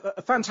 Kevin,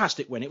 a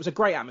fantastic win. It was a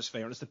great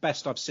atmosphere. It was the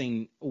best I've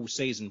seen all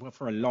season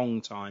for a long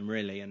time,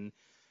 really, and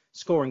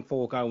scoring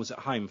 4 goals at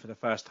home for the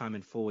first time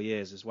in 4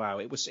 years as well.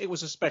 It was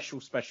a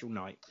special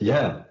night.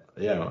 Yeah.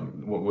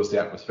 What was the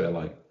atmosphere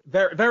like?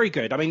 Very, very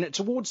good. I mean,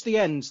 towards the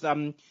end,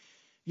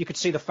 you could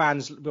see the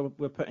fans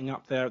were putting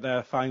up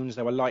their phones.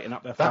 They were lighting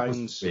up their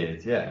phones. That was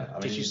weird, yeah.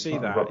 Did you see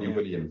that? Robbie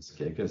Williams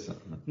gig, isn't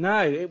it?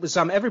 No, it was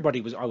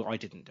everybody was. Oh, I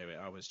didn't do it.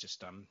 I was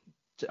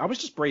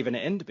just breathing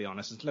it in, to be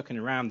honest, and looking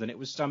around, and it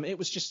was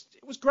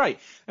great.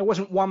 There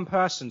wasn't one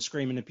person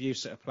screaming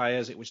abuse at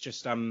players. It was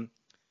just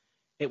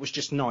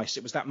nice.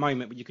 It was that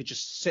moment where you could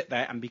just sit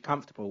there and be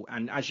comfortable.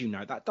 And as you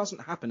know, that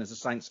doesn't happen as a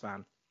Saints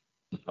fan.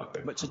 No.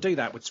 But to do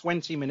that with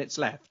 20 minutes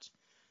left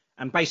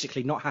and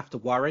basically not have to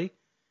worry,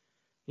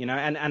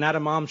 and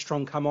Adam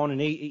Armstrong come on and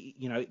he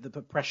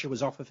the pressure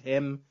was off of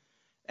him.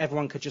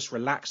 Everyone could just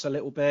relax a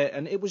little bit.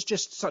 And it was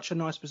just such a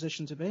nice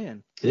position to be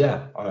in.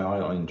 Yeah,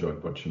 I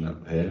enjoyed watching it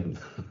here.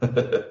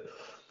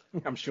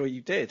 I'm sure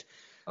you did.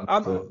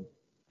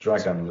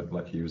 Dragan looked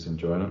like he was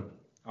enjoying it.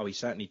 Oh, he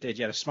certainly did.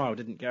 Yeah, the smile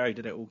didn't go. He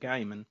did it all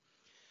game.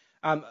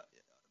 And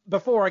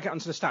before I get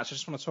onto the stats, I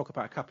just want to talk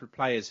about a couple of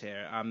players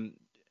here.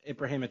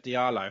 Ibrahima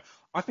Diallo,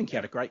 I think he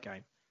had a great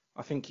game.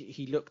 I think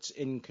he looked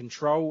in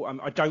control.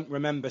 I don't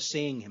remember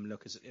seeing him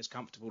look as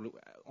comfortable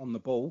on the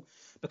ball,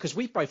 because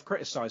we've both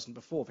criticised him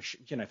before for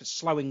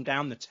slowing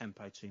down the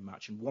tempo too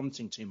much and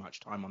wanting too much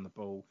time on the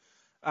ball.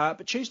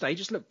 But Tuesday he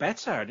just looked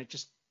better, and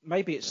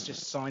maybe it's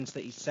just signs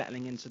that he's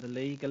settling into the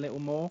league a little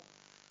more.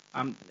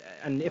 And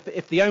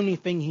if the only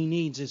thing he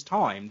needs is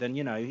time, then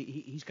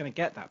he's going to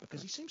get that,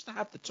 because he seems to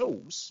have the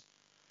tools.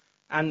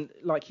 And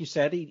like you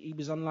said, he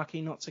was unlucky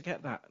not to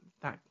get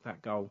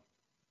that goal.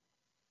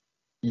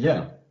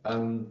 Yeah,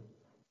 I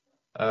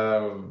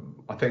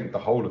think the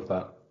whole of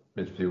that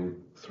midfield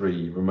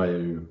three,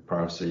 Romeu,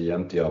 Prowse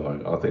and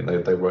Diallo, I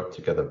think they worked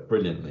together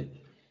brilliantly.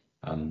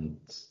 And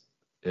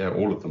yeah,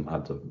 all of them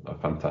had a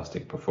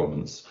fantastic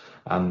performance.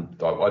 And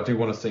I do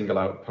want to single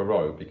out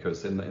Perraud,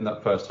 because in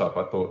that first half,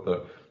 I thought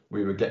that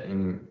we were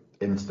getting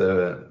into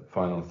the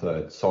final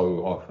third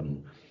so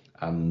often.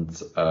 And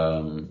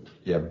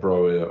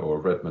Broja or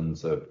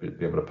Redmond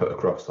be able to put a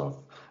cross off.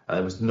 And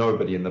there was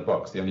nobody in the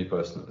box. The only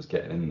person that was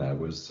getting in there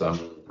was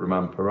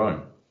Romain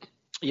Perraud.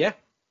 Yeah,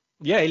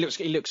 he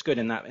looks good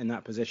in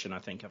that position. I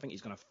think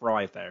he's going to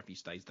thrive there if he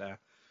stays there.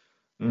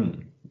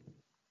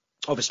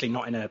 Obviously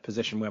not in a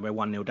position where we're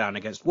 1-0 down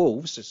against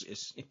Wolves,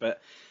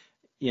 but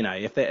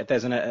if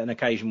there's an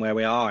occasion where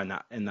we are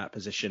in that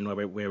position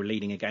where we're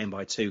leading a game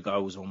by 2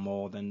 goals or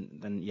more,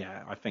 then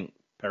yeah, I think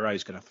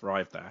Perraud's going to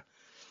thrive there.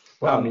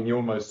 Well, he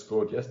almost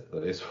scored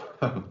yesterday as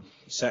well.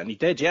 He certainly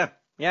did, yeah.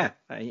 Yeah,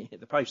 he hit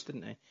the post,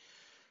 didn't he?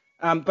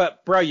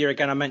 But Broja,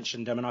 again, I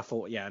mentioned him, and I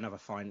thought, yeah, another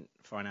fine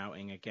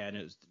outing again.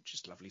 It was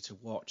just lovely to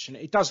watch. And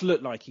it does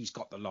look like he's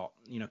got the lot,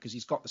 because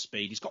he's got the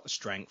speed, he's got the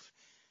strength.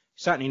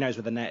 He certainly knows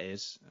where the net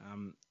is.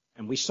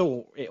 And we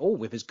saw it all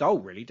with his goal,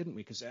 really, didn't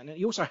we? And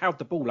he also held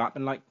the ball up,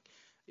 and like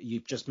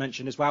you've just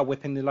mentioned as well,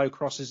 whipping the low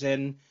crosses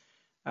in.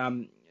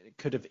 It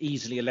could have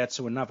easily led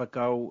to another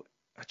goal.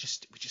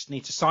 We just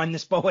need to sign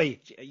this boy.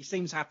 He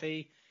seems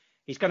happy.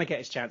 He's going to get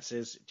his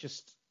chances.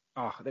 Just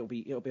it'll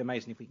be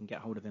amazing if we can get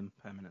hold of him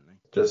permanently.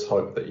 Just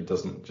hope that he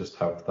doesn't just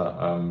have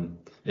that.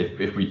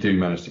 If we do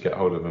manage to get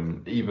hold of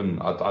him,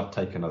 even I'd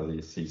take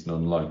another season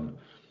on loan.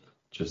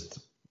 Just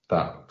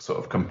that sort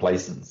of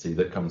complacency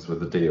that comes with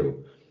the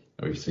deal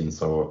that we've seen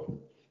so often.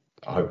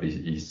 I hope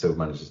he still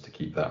manages to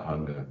keep that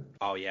hunger.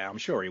 Oh yeah, I'm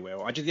sure he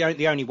will.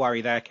 The only worry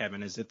there,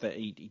 Kevin, is that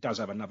he does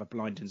have another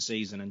blinding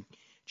season, and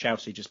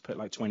Chelsea just put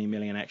like 20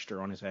 million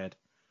extra on his head.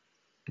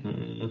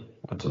 I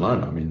don't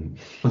know. I mean,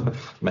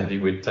 maybe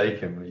we'd take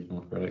him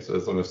even for an extra,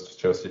 as long as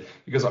Chelsea.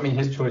 Because I mean,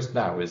 his choice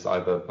now is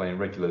either playing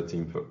regular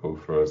team football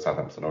for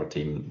Southampton or a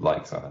team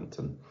like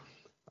Southampton,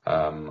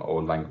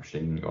 or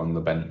languishing on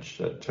the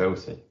bench at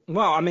Chelsea.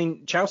 Well, I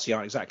mean, Chelsea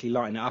aren't exactly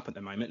lighting it up at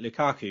the moment.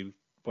 Lukaku.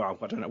 Well,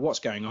 I don't know what's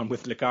going on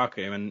with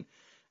Lukaku, and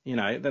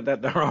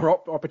there are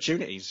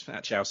opportunities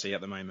at Chelsea at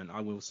the moment.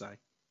 I will say,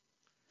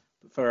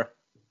 for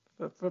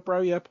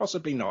Broja,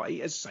 possibly not.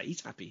 As I say,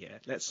 he's happy here.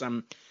 Let's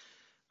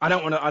I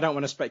don't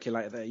want to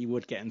speculate that he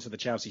would get into the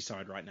Chelsea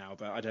side right now,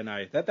 but I don't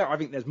know. I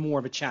think there's more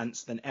of a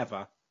chance than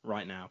ever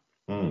right now.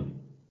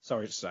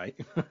 Sorry to say.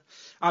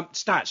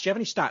 Stats. Do you have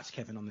any stats,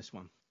 Kevin, on this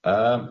one?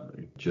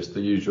 Just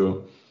the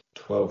usual.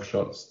 12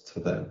 shots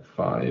to their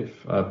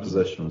 5.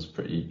 Possession was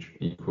pretty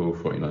equal,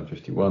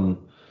 49-51.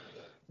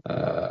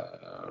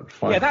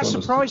 Yeah, that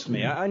surprised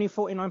me. Only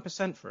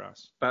 49% for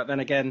us. But then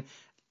again,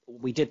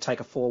 we did take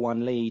a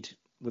 4-1 lead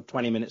with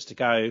 20 minutes to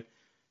go.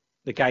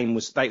 The game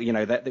was,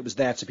 it was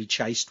there to be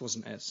chased,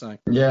 wasn't it? So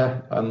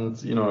yeah, and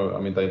I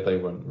mean, they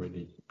weren't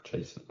really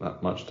chasing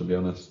that much, to be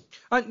honest.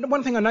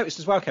 One thing I noticed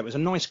as well, Kev, it was a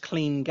nice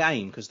clean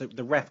game because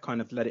the ref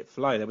kind of let it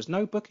flow. There was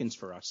no bookings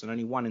for us and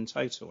only one in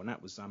total, and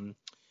that was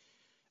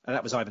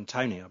Ivan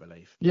Toney, I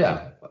believe.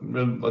 Yeah,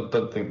 I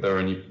don't think there are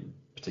any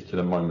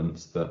particular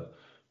moments that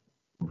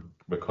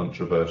were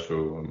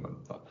controversial.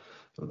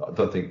 I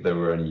don't think there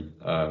were any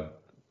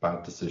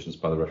bad decisions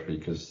by the referee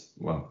because,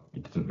 well, he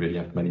didn't really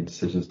have many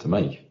decisions to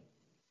make.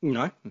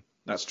 No,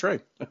 that's true.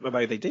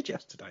 Although they did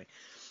yesterday.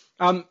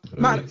 Man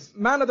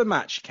of the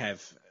match,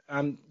 Kev.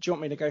 Do you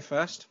want me to go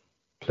first?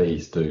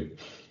 Please do.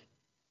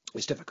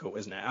 It's difficult,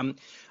 isn't it?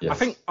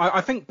 Yes.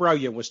 I think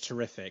Broja was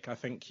terrific. I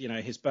think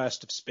his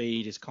burst of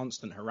speed, his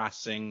constant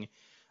harassing.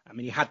 I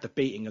mean, he had the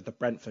beating of the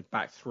Brentford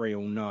back three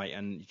all night,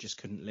 and you just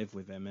couldn't live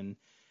with him. And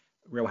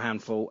real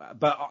handful.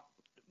 But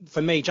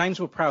for me, James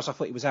Ward-Prowse, I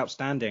thought he was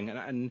outstanding,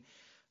 and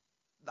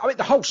I mean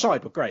the whole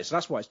side were great. So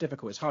that's why it's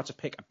difficult. It's hard to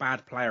pick a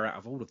bad player out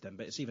of all of them,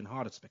 but it's even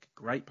harder to pick a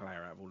great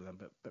player out of all of them.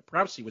 But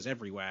Prowse was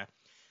everywhere,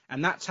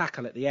 and that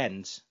tackle at the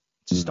end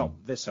to stop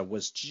Visser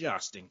was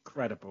just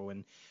incredible.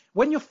 And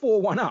when you're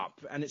 4-1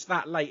 up and it's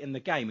that late in the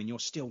game and you're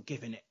still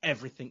giving it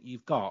everything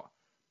you've got,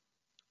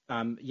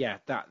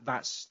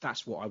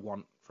 that's what I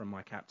want from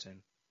my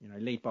captain.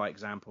 Lead by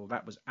example.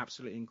 That was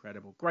absolutely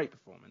incredible. Great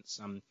performance.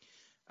 And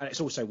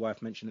it's also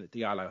worth mentioning that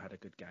Diallo had a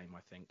good game, I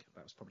think.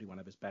 That was probably one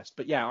of his best.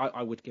 But yeah,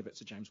 I would give it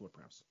to James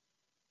Ward-Prowse.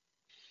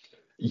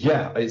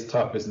 Yeah, it's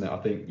tough, isn't it? I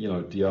think,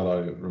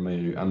 Diallo,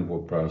 Romeu and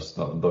Ward-Prowse,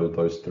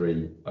 those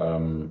three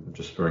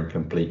just were in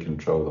complete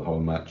control the whole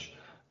match.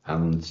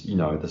 And,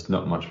 there's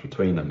not much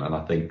between them. And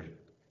I think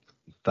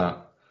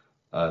that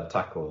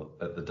tackle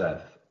at the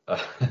death,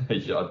 I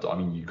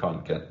mean, you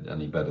can't get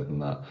any better than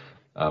that.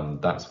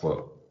 That's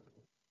what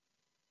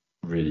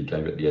really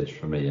gave it the edge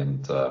for me.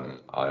 And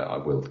I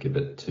will give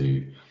it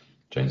to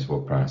James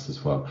Ward-Prowse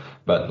as well.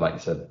 But like you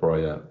said,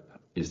 Broja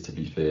is to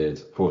be feared.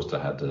 Forster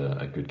had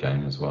a good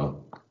game as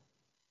well.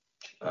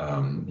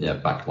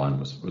 Backline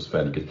was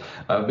fairly good.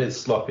 A bit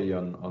sloppy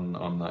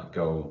on that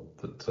goal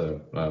that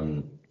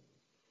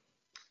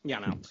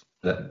Janelt.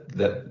 Let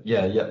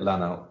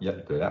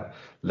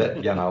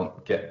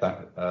Janelt get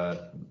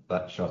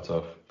that shot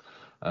off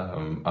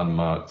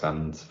unmarked,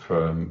 and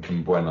for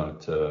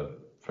Mbeumo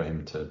for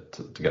him to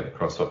get the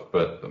cross off.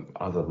 But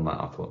other than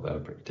that, I thought they were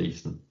pretty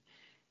decent.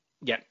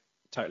 Yeah,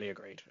 totally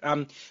agreed.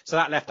 So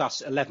that left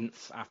us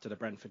 11th after the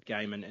Brentford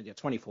game, and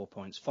 24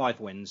 points,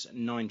 5 wins,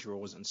 9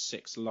 draws, and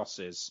 6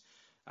 losses.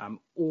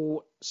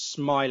 All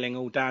smiling,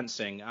 all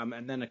dancing.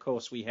 And then, of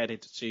course, we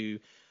headed to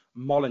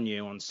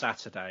Molineux on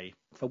Saturday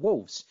for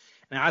Wolves.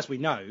 Now, as we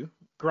know,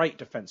 great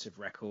defensive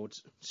record,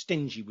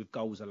 stingy with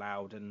goals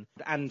allowed,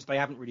 and they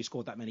haven't really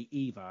scored that many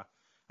either.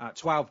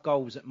 12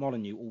 goals at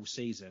Molineux all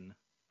season.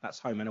 That's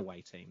home and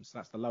away teams.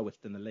 That's the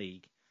lowest in the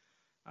league.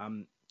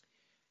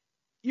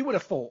 You would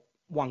have thought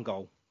 1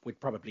 goal would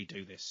probably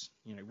do this.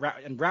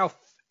 And Ralph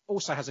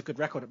also has a good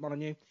record at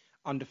Molineux,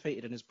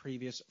 undefeated in his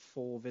previous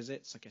 4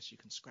 visits. I guess you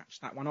can scratch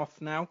that one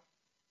off now.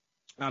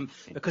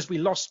 Because we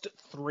lost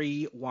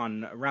 3-1.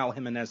 Raul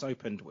Jimenez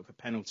opened with a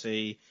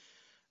penalty.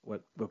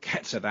 We'll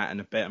get to that in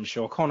a bit, I'm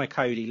sure. Connor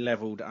Cody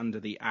levelled under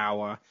the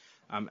hour.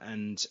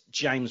 And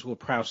James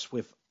Ward-Prowse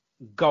with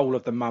goal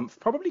of the month,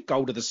 probably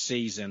goal of the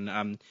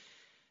season.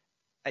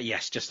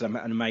 Yes, just an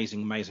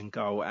amazing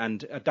goal.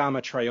 And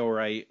Adama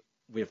Traore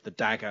with the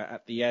dagger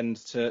at the end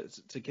to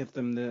give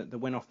them the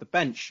win off the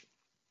bench.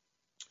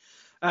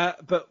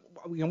 But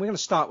we're going to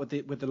start with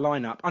the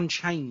lineup.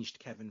 Unchanged,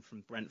 Kevin,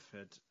 from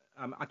Brentford.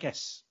 I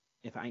guess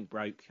if it ain't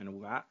broke and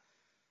all that.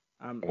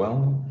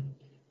 Well,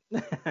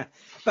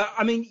 But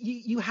I mean,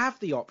 you have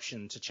the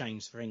option to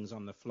change things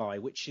on the fly,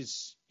 which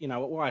is,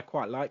 why I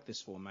quite like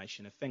this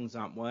formation. If things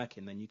aren't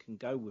working, then you can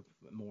go with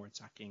more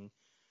attacking,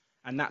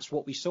 and that's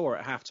what we saw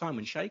at half time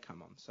when Shea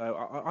come on. So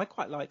I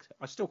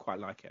still quite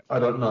like it. I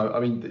don't know. I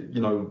mean,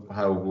 you know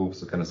how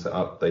Wolves are going to set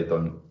up. They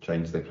don't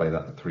change. They play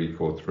that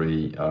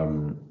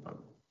 3-4-3.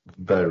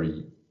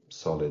 Very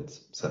solid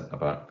centre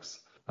backs.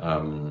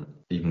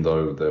 Even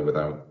though they're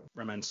without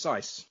Romain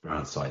Saiss.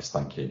 Romain Saiss,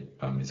 thank you.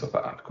 He's off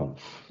at AFCON.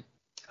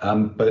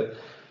 But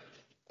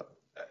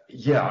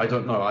yeah, I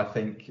don't know. I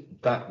think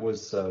that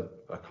was a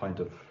kind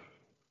of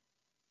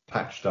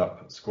patched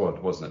up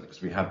squad, wasn't it?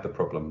 Because we had the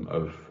problem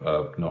of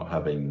not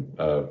having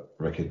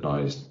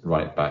recognised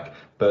right back.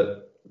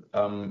 But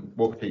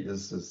Walker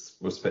Peters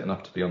was fit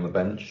enough to be on the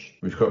bench.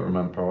 We've got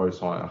Romain Perraud,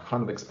 so I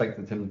kind of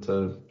expected him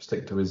to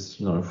stick to his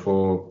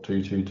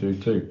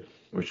 4-2-2-2-2,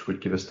 which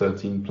would give us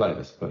 13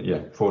 players. But yeah,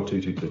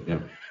 4-2-2-2, yeah.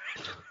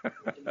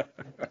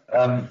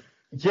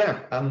 Yeah,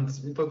 and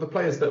the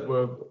players that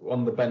were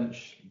on the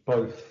bench,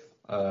 both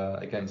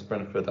against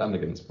Brentford and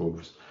against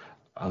Wolves,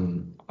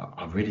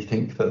 I really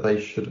think that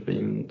they should have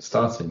been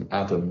starting.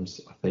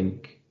 Adams, I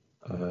think,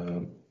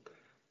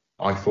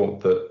 I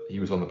thought that he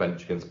was on the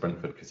bench against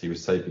Brentford because he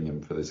was saving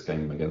him for this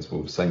game against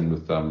Wolves. Same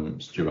with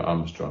Stuart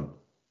Armstrong.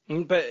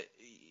 But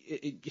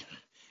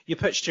you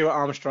put Stuart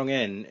Armstrong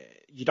in.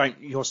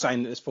 You're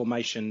saying that this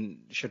formation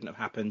shouldn't have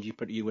happened.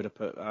 You would have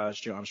put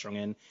Stuart Armstrong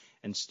in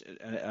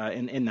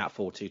that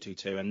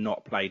 4-2-2-2 and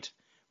not played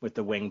with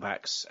the wing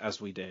backs as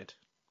we did.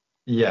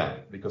 Yeah,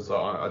 because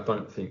I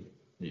don't think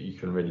you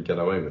can really get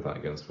away with that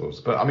against Wolves.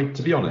 But I mean,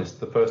 to be honest,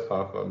 the first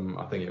half,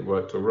 I think it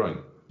worked all right.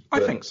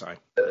 I think so.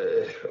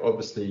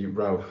 Obviously,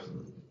 Ralph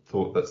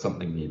thought that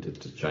something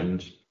needed to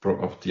change.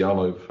 Brought off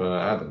Diallo for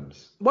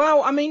Adams.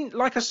 Well, I mean,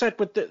 like I said,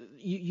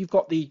 you've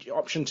got the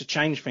option to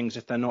change things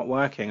if they're not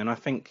working, and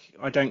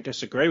I don't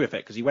disagree with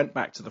it because he went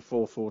back to the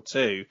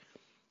 4-4-2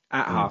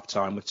 at half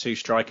time with two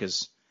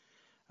strikers,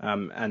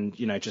 and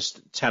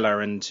just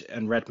Teller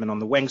and Redman on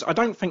the wings. I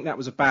don't think that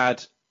was a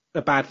bad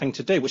thing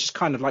to do, which is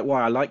kind of like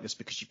why I like this,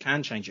 because you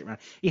can change it around.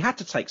 He had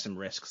to take some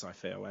risks, I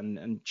feel,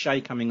 and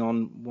Shea coming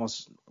on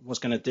was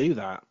going to do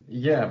that.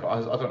 Yeah, but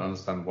I don't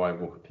understand why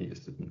Walker Peters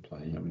didn't play.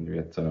 I mean, we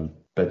had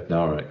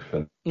Bednarek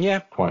for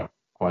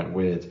quite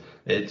weird.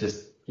 It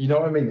just, you know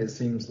what I mean? It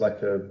seems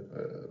like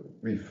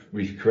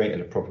we've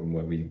created a problem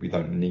where we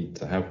don't need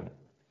to have one.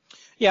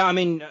 Yeah, I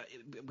mean,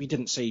 we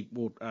didn't see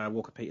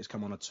Walker Peters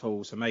come on at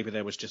all, so maybe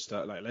there was just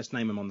let's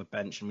name him on the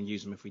bench and we'll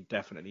use him if we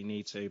definitely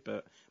need to,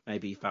 but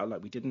maybe he felt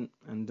like we didn't,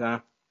 and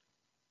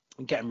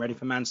get him ready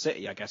for Man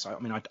City, I guess.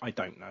 I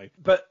don't know.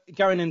 But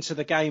going into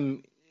the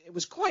game, it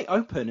was quite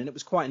open and it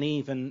was quite an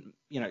even,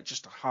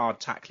 just a hard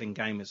tackling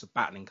game. It's a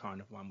battling kind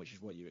of one, which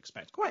is what you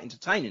expect. Quite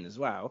entertaining as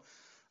well,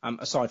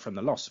 aside from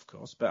the loss, of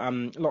course, but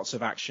lots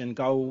of action,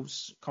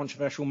 goals,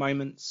 controversial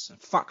moments, a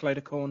fuckload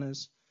of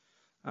corners.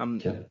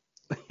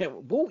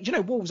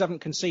 Wolves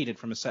haven't conceded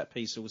from a set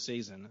piece all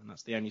season, and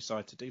that's the only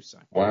side to do so.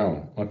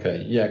 Wow.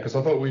 Okay. Yeah, because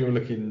I thought we were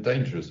looking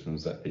dangerous from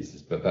set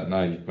pieces, but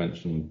now you've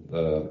mentioned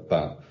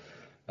that.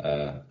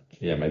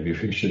 Maybe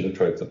we should have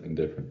tried something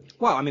different.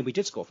 Well, I mean, we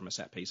did score from a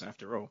set piece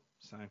after all.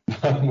 So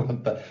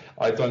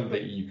I don't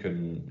think you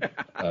can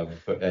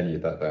put any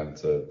of that down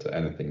to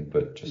anything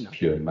but just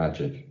pure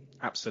magic.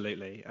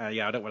 Absolutely.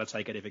 I don't want to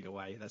take anything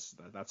away.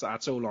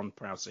 That's all on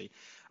Prowsey.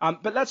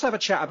 But let's have a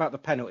chat about the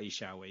penalty,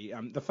 shall we?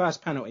 The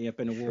first penalty have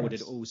been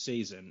awarded all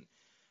season.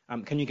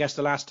 Can you guess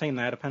the last team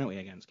they had a penalty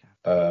against,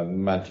 Kev?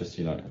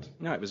 Manchester United.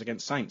 No, it was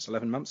against Saints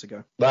 11 months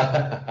ago.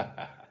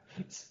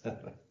 That's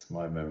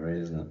my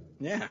memory, isn't it?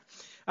 Yeah.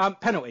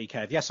 Penalty,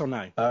 Kev, yes or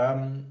no?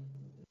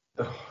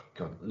 Oh,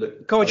 God.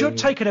 Look. God, you're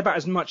taking about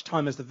as much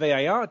time as the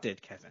VAR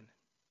did, Kevin.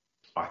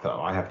 I thought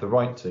I have the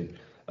right to.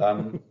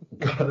 God,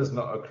 there's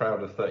not a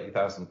crowd of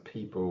 30,000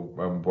 people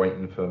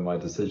waiting for my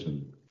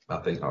decision. I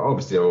think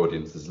obviously our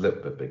audience is a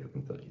little bit bigger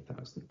than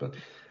 30,000, but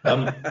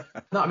no,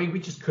 I mean, we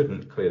just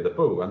couldn't clear the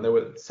ball, and there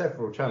were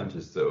several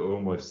challenges that were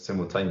almost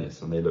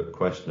simultaneous, and they looked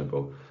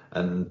questionable.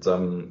 And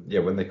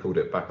when they called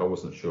it back, I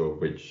wasn't sure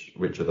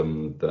which of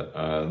them that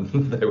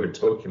they were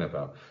talking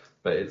about,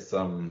 but it's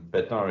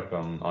Bednarek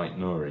on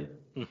Ait-Nouri,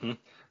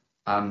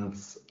 and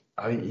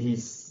I mean,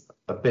 he's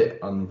a bit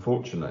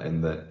unfortunate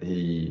in that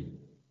he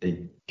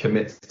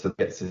commits to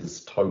gets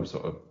his toe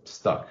sort of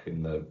stuck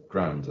in the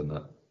ground, and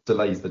that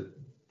delays the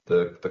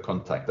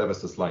contact ever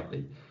so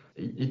slightly.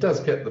 He does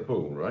get the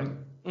ball, right?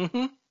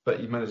 Mm-hmm. But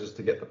he manages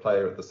to get the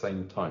player at the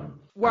same time.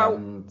 Well,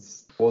 and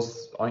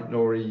was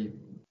Ait-Nouri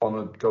on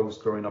a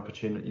goal-scoring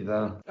opportunity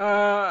there?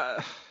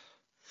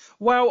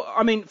 Well,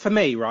 I mean, for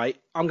me, right,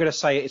 I'm going to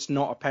say it's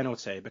not a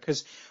penalty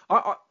because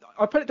I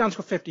put it down to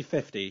a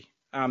 50-50.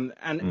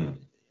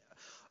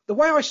 The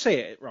way I see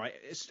it, right,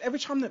 it's every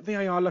time that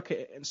VAR look at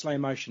it in slow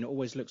motion, it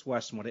always looks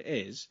worse than what it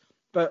is.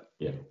 But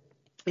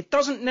it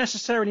doesn't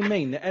necessarily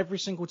mean that every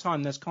single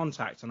time there's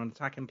contact on an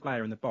attacking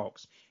player in the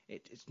box,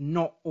 it's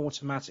not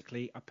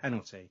automatically a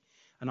penalty.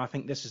 And I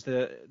think this is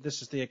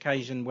the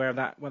occasion where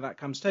that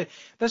comes to.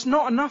 There's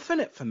not enough in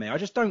it for me. I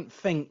just don't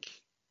think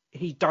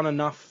he done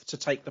enough to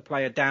take the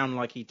player down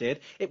like he did.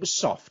 It was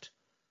soft.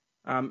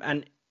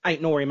 And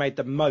Aït-Nouri made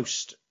the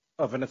most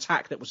of an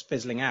attack that was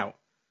fizzling out.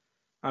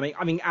 I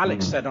mean,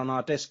 Alex said on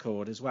our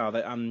Discord as well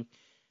that, and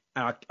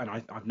I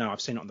know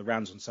I've seen it on the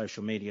rounds on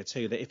social media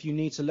too, that if you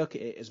need to look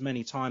at it as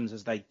many times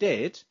as they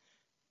did,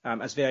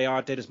 as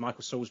VAR did, as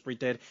Michael Salisbury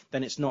did,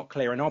 then it's not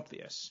clear and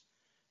obvious.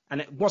 And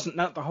it wasn't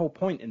that the whole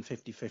point in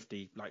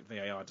 50-50 like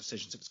VAR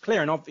decisions. If it's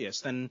clear and obvious,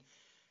 then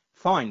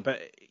fine.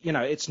 But,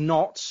 it's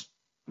not.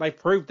 They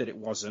proved that it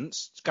wasn't.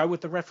 Go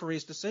with the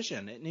referee's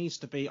decision. It needs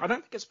to be. I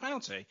don't think it's a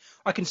penalty.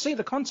 I can see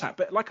the contact,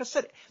 but like I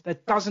said, there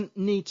doesn't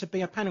need to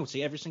be a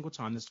penalty every single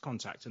time there's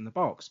contact in the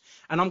box.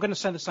 And I'm going to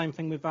say the same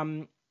thing with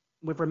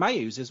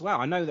Romeu's as well.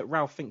 I know that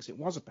Ralph thinks it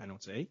was a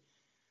penalty,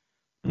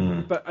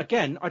 but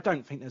again, I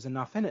don't think there's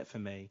enough in it for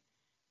me.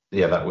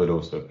 Yeah, that would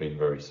also have been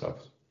very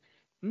soft.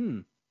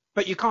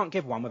 But you can't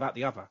give one without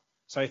the other.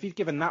 So if you've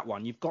given that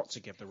one, you've got to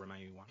give the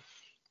Romeu one.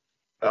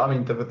 I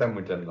mean, then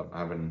we'd end up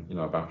having,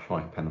 about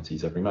 5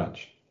 penalties every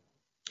match.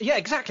 Yeah,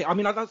 exactly. I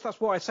mean, that's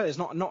what I said. There's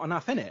not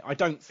enough in it. I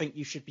don't think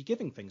you should be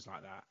giving things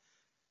like that.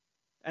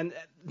 And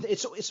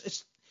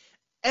it's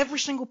every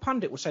single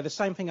pundit will say the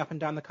same thing up and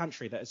down the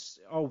country.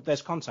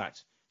 There's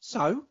contact.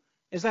 So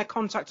is there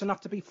contact enough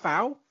to be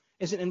foul?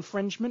 Is it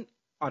infringement?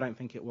 I don't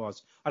think it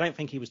was. I don't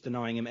think he was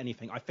denying him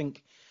anything. I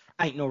think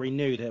Aït-Nouri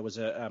knew there was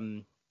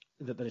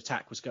that the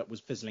attack was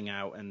fizzling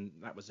out, and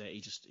that was it. He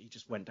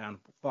just went down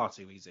far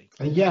too easy.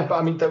 Yeah, but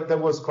I mean, there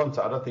was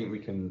contact. I don't think we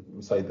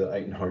can say that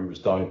Aït-Nouri was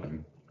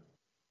diving.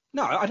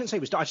 No, I didn't say he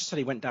was. I just said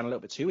he went down a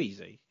little bit too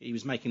easy. He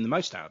was making the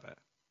most out of it.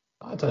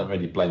 I don't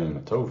really blame him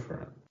at all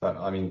for it. But,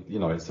 I mean,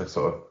 it's a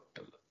sort of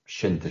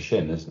shin to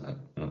shin, isn't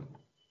it?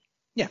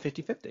 Yeah,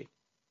 50-50.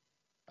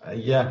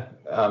 Yeah,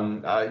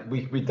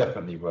 we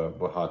definitely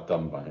were hard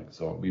done by it.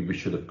 So we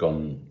should have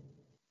gone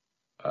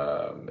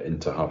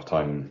into half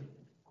time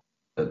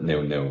at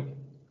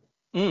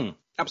 0-0.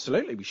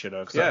 Absolutely, we should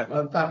have. So yeah.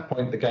 At that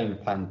point, the game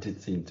plan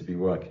did seem to be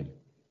working.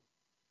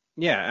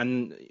 Yeah,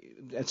 and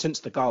since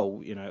the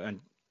goal, and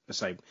I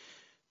say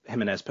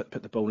Jimenez put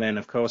the ball in,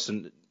 of course,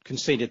 and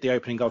conceded the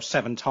opening goal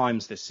 7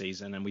 times this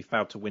season, and we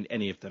failed to win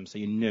any of them. So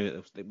you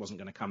knew it wasn't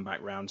going to come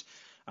back round.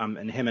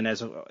 And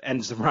Jimenez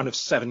ends the run of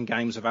 7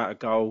 games without a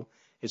goal.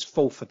 His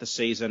 4th of the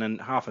season,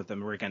 and half of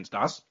them were against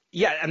us.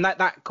 Yeah, and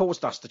that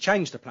caused us to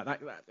change the plan.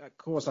 That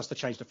caused us to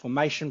change the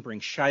formation, bring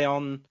Shea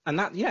on, and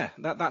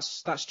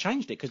that's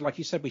changed it. Because, like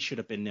you said, we should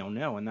have been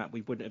 0-0, and that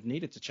we wouldn't have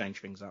needed to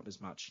change things up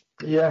as much.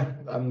 Yeah,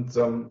 and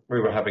we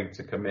were having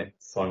to commit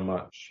so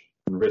much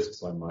and risk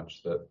so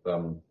much that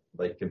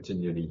they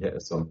continually hit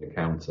us on the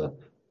counter,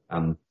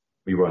 and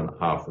we weren't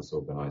half as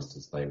organised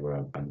as they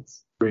were, and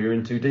we were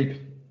in too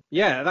deep.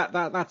 Yeah,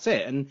 that's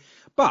it.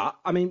 But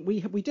I mean,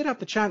 we did have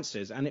the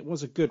chances, and it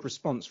was a good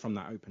response from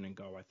that opening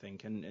goal, I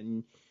think,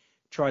 and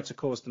tried to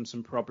cause them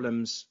some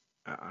problems,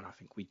 and I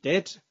think we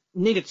did.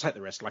 Needed to take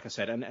the risk, like I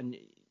said, and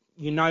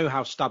you know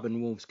how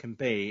stubborn Wolves can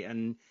be,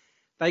 and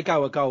they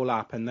go a goal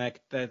up, and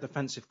their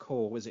defensive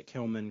core, was it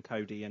Kilman,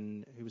 Cody,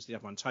 and who was the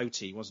other one?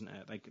 Totti, wasn't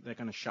it? They're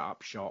going to shut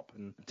up shop,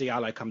 and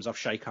Diallo comes off,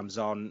 Shea comes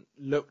on,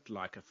 looked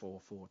like a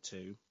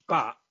 4-4-2,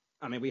 but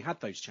I mean, we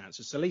had those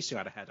chances. Salisu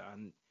had a header,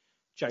 and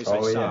Jose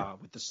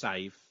Sarr with the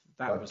save.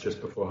 That was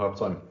just before half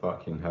time.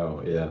 Fucking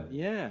hell, yeah.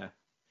 Yeah.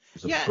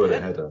 It was a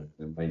bullet header,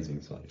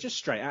 amazing save. Just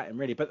straight at him,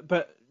 really.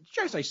 But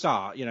Jose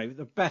Sarr,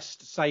 the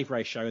best save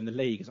ratio in the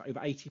league is over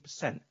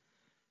 80%,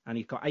 and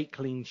he's got 8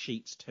 clean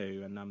sheets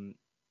too, and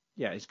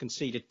he's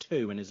conceded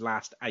 2 in his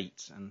last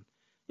 8, and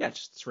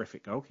just a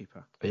terrific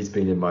goalkeeper. He's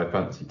been in my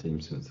fantasy team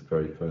since the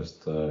very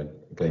first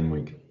game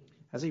week.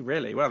 Has he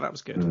really? Well, that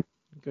was good.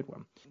 Good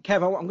one.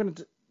 Kev, I'm going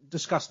to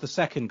discuss the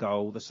second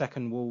goal, the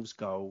second Wolves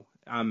goal.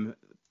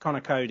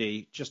 Connor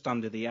Cody, just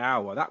under the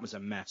hour. That was a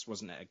mess,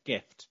 wasn't it? A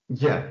gift.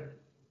 Yeah.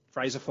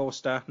 Fraser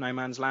Forster, no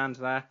man's land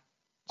there.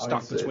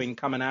 Stuck between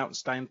coming out and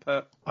staying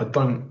put. I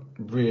don't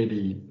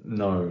really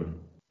know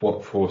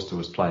what Forster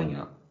was playing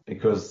at,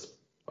 because,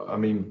 I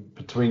mean,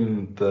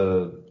 between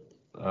the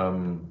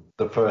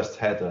first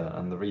header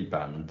and the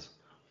rebound,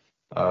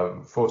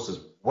 Forster's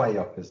way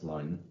up his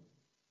line,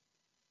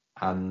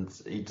 and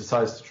he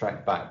decides to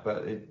track back,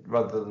 but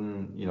rather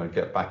than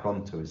get back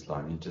onto his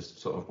line, he just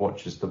sort of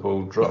watches the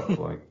ball drop,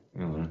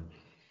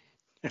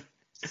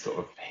 sort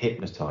of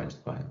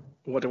hypnotised by it.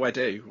 What do I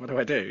do?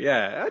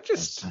 Yeah,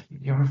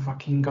 you're a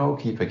fucking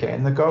goalkeeper. Get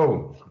in the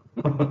goal.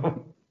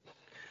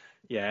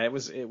 Yeah, it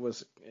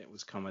was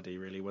comedy,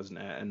 really, wasn't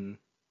it?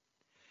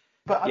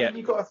 But I mean,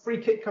 you got a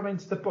free kick coming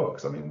into the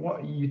box. I mean,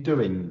 what are you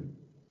doing?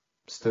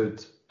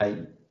 Stood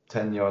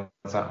 8-10 yards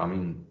out. I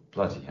mean,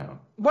 bloody hell.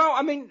 Well,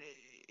 I mean,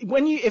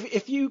 when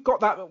if you got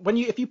that,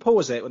 if you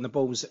pause it when the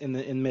ball's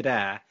in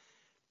midair,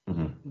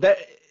 that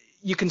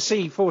you can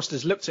see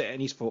Forster's looked at it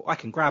and he's thought, I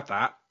can grab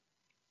that,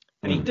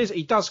 and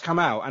he does come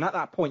out, and at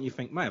that point you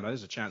think, man,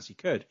 there's a chance he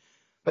could.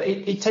 But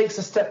he takes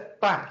a step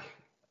back.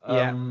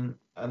 And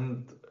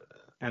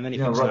then he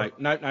thinks,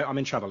 no, I'm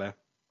in trouble here.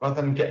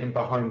 Rather than getting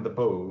behind the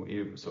ball,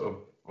 you sort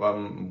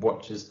of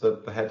watches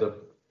the header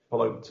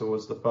follow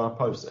towards the far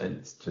post, and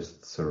it's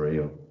just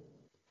surreal.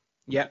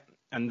 Yeah,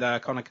 And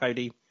Connor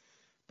Cody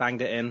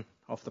banged it in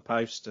off the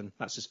post, and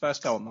that's his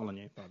first goal at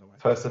Molineux, by the way.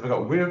 First ever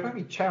goal. We're a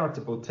very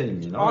charitable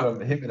team, you know.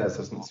 Jimenez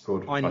hasn't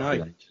scored. I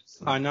know.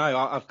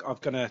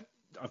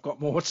 I've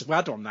got more to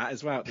add on that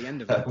as well at the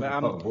end of it.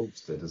 But,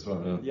 Wolves did as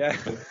well. Yeah,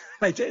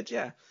 they did.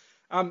 Yeah.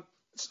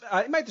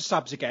 It made the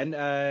subs again.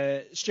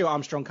 Stuart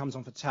Armstrong comes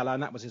on for Teller,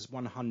 and that was his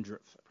 100th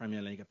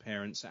Premier League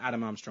appearance.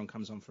 Adam Armstrong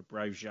comes on for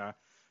Brozier.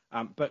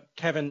 But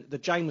Kevin, the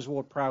James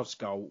Ward-Prowse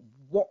goal,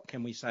 what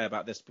can we say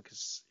about this?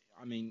 Because,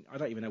 I mean, I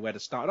don't even know where to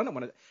start. I don't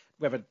know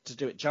whether to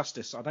do it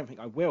justice. I don't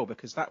think I will,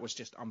 because that was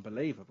just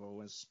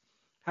unbelievable.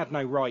 Had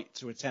no right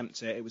to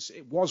attempt it.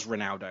 It was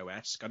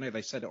Ronaldo-esque. I know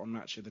they said it on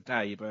Match of the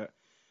Day, but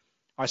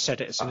I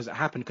said it as soon as it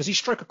happened, because he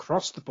struck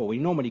across the ball. He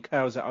normally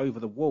curls it over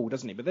the wall,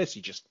 doesn't he? But this,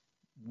 he just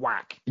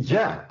whack.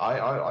 Yeah,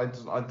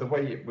 I the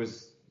way it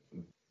was,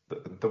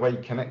 the way he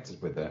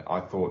connected with it, I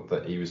thought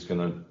that he was going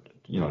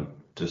to,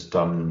 just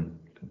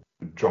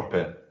drop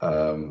it.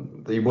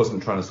 He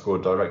wasn't trying to score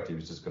directly. He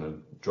was just going to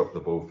drop the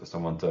ball for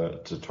someone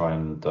to try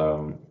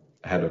and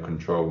header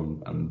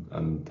control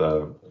and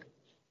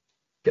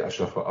get a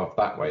shot off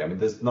that way. I mean,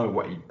 there's no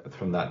way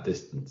from that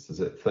distance. Is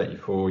it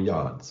 34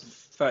 yards?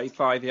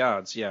 35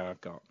 yards, yeah,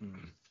 I've got.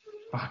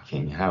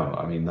 Fucking hell.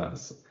 I mean,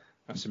 that's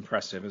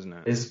impressive, isn't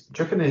it? Do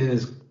you reckon in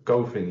his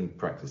golfing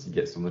practice he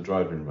gets on the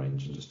driving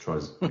range and just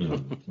tries,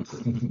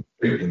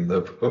 shooting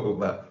the ball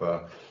that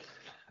far?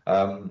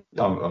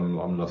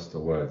 I'm lost for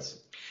words.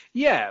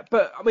 Yeah,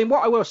 but I mean,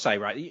 what I will say,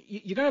 right?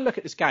 You're going to look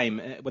at this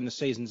game when the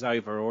season's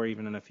over, or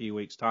even in a few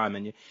weeks' time,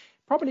 and you're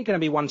probably going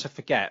to be one to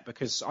forget,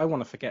 because I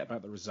want to forget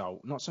about the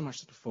result, not so much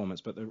the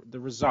performance, but the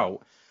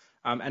result.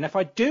 And if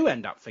I do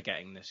end up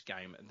forgetting this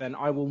game, then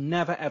I will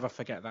never ever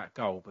forget that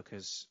goal,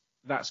 because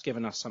that's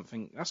given us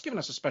something. That's given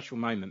us a special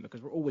moment,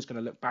 because we're always going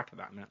to look back at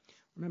that.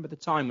 Remember the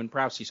time when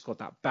Prowsey scored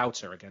that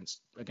belter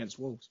against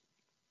Wolves?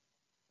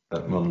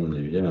 That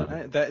Molineux,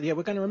 yeah. Yeah,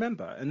 we're going to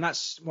remember. And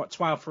that's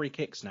 12 free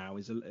kicks now.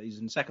 He's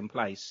in second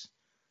place,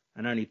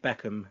 and only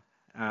Beckham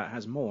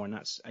has more, and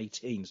that's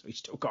 18. So he's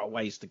still got a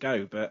ways to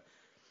go. But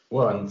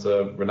and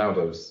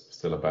Ronaldo's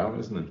still about,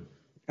 isn't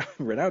he?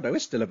 Ronaldo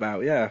is still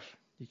about, yeah.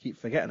 You keep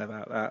forgetting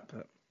about that,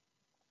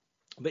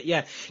 but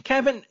yeah,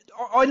 Kevin,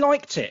 I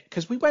liked it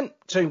because we went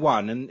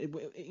 2-1, and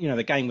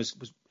the game was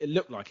it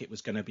looked like it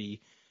was going to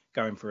be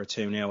going for a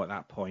 2-0 at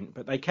that point,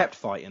 but they kept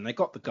fighting. They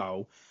got the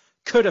goal,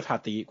 could have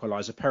had the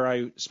equaliser.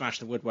 Perraud smashed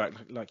the woodwork,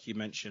 like you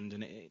mentioned,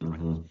 and it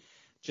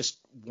just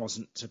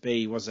wasn't to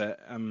be, was it?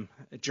 A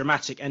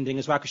dramatic ending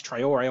as well, because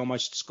Traore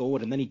almost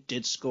scored, and then he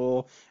did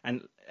score,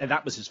 and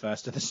that was his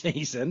first of the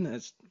season.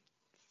 It's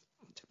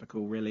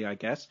typical, really, I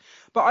guess.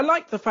 But I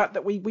like the fact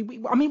that we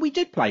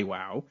did play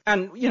well,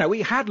 and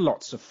we had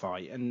lots of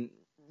fight, and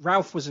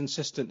Ralph was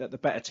insistent that the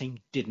better team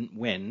didn't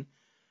win.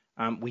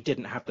 We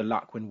didn't have the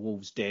luck when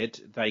Wolves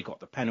did. They got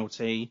the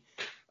penalty.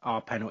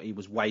 Our penalty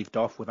was waved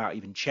off without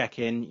even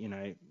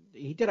checking.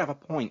 He did have a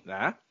point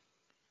there.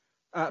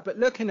 But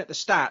looking at the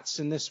stats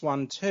in this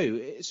one too,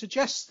 it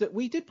suggests that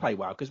we did play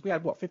well, because we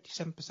had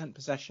 57%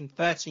 possession,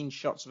 13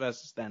 shots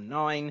versus their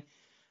 9.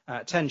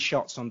 10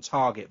 shots on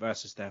target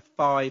versus their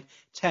 5,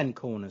 10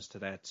 corners to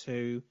their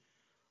 2.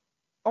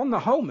 On the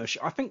whole, Mush,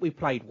 I think we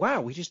played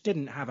well. We just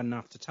didn't have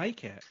enough to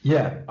take it.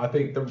 Yeah, I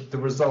think the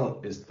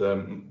result is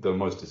the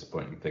most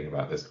disappointing thing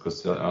about this,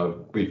 because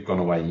we've gone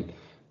away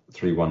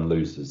 3-1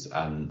 losers,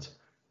 and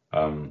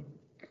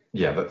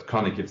that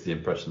kind of gives the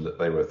impression that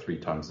they were 3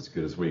 times as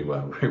good as we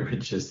were,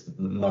 which is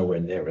nowhere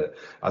near it.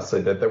 I'd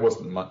say that there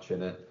wasn't much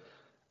in it.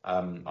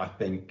 I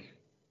think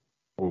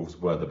Wolves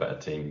were the better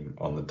team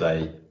on the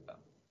day,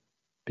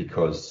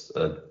 because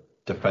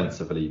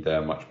defensively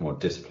they're much more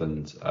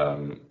disciplined.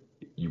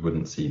 You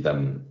wouldn't see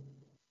them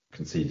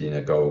conceding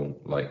a goal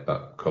like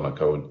that Connor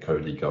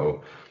Cody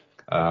goal.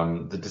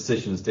 The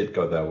decisions did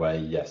go their way.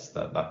 Yes,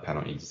 that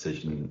penalty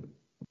decision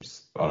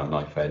was on a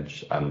knife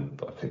edge, and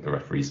I think the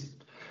referees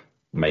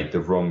made the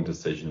wrong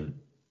decision.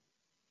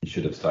 He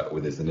should have stuck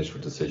with his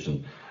initial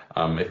decision.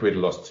 If we'd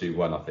lost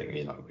 2-1, I think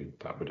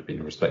that would have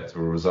been a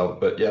respectable result.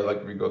 But yeah,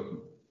 we got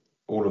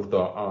all of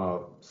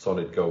our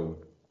solid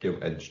goal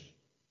gilt-edged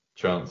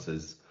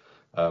chances,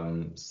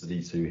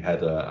 Sidisu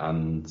header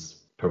and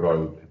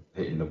Perraud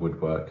hitting the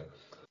woodwork.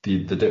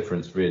 The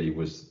difference really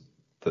was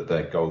that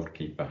their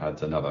goalkeeper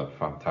had another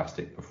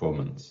fantastic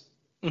performance.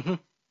 Mm-hmm.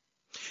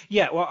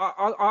 Yeah, well,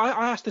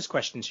 I asked this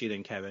question to you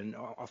then, Kevin,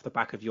 off the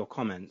back of your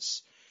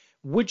comments.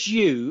 Would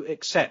you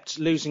accept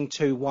losing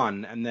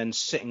 2-1 and then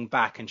sitting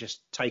back and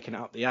just taking it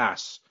up the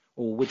ass?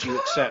 Or would you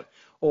accept,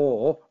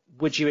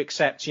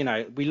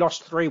 we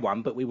lost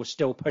 3-1, but we were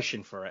still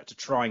pushing for it to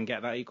try and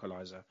get that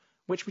equaliser?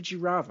 Which would you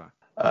rather?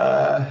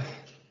 I'd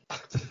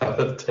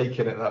have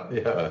taken it up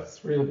the earth,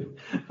 really.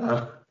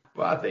 But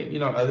I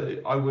think,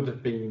 I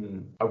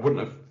wouldn't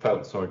have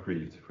felt so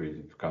aggrieved if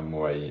we'd come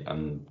away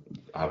and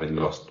having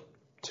lost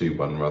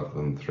 2-1 rather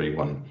than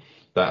 3-1.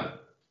 That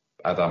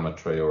Adama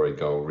Traore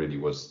goal really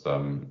was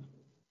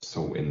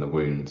salt in the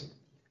wound,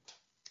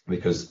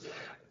 because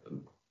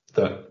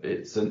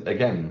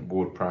again,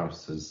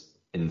 Ward-Prowse has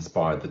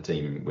inspired the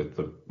team with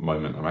the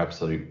moment of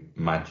absolute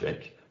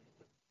magic.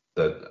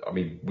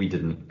 we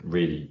didn't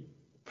really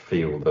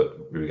feel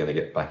that we were going to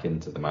get back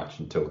into the match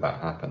until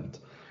that happened.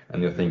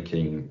 And you're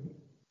thinking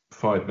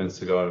 5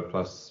 minutes ago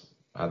plus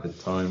added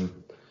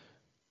time,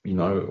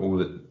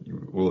 all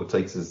it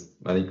takes is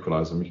an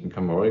equaliser and we can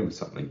come away with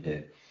something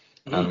here.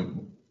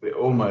 We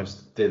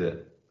almost did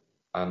it,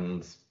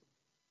 and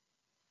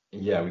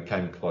we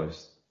came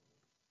close.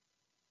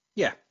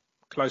 Yeah,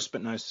 close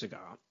but no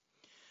cigar.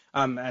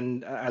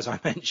 And as I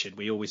mentioned,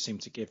 we always seem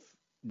to give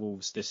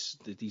Wolves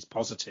these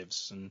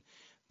positives. And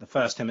the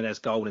first Jimenez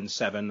goal in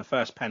 7, the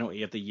first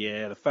penalty of the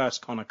year, the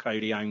first Conor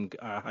Cody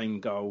home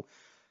goal,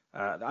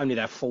 only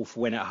their 4th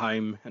win at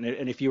home. And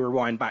if you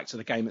rewind back to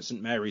the game at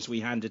St Mary's, we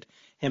handed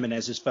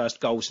Jimenez his first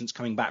goal since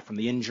coming back from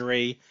the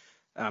injury.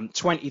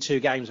 22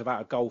 games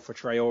without a goal for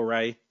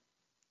Traore.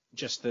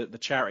 Just the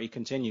charity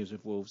continues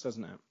with Wolves,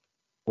 doesn't it?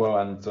 Well,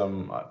 and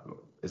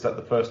is that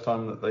the first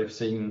time that they've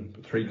seen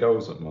 3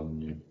 goals at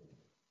Molineux?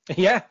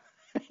 Yeah,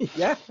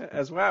 yeah,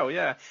 as well,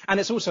 yeah. And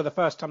it's also the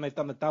first time they've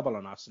done the double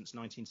on us since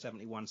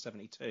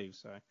 1971-72.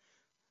 So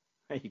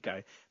there you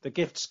go. The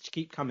gifts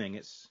keep coming.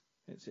 It's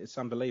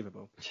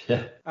unbelievable.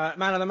 Yeah.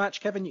 Man of the match,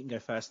 Kevin, you can go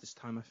first this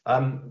time.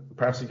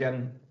 Perhaps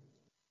again,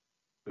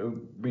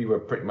 we were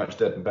pretty much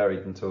dead and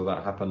buried until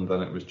that happened.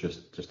 Then it was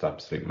just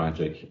absolute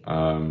magic.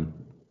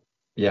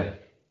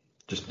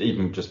 Just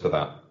for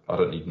that, I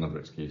don't need another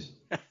excuse.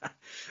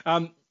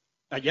 I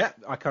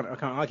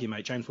can't argue,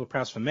 mate. James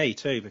Ward-Prowse for me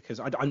too, because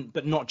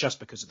but not just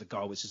because of the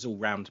goal. This is all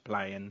round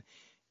play, and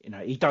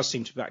he does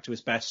seem to be back to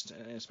his best,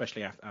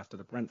 especially after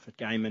the Brentford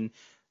game. And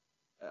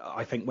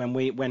I think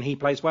when he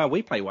plays well,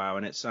 we play well,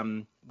 and it's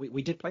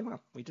we did play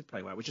well. We did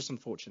play well, which is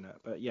unfortunate.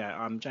 But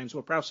yeah, James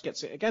Ward-Prowse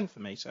gets it again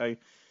for me. So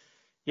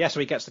yeah, so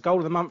he gets the goal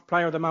of the month,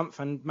 player of the month,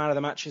 and man of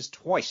the matches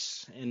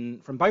twice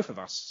from both of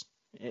us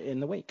in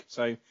the week.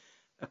 So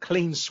a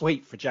clean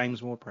sweep for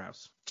James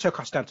Ward-Prowse.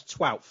 Took us down to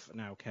 12th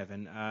now,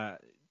 Kevin.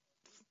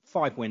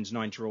 5 wins,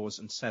 9 draws,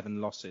 and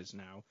 7 losses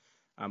now,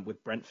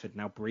 with Brentford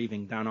now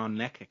breathing down our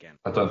neck again.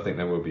 I don't think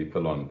they will be for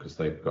long because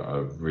they've got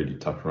a really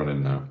tough run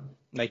in now.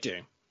 They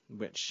do,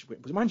 which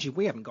mind you,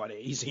 we haven't got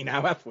it easy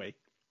now, have we?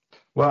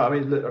 Well, I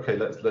mean,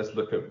 let's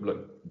look.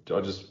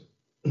 I just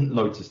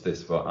noticed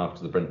this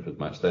after the Brentford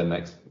match. Their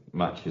next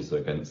match is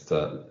against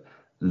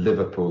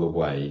Liverpool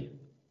away,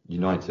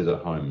 United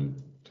at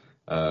home,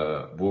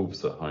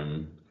 Wolves at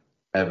home,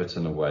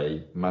 Everton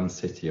away, Man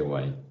City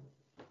away.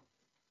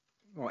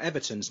 Well,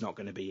 Everton's not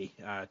going to be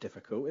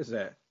difficult, is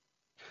it?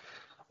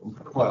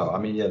 Well, I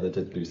mean, yeah, they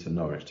did lose to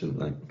Norwich, didn't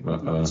they?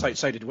 But,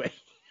 so did we.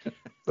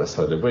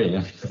 So did we,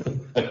 yeah.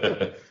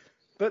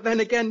 But then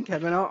again,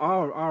 Kevin,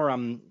 our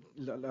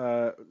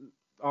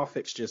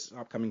fixtures,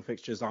 upcoming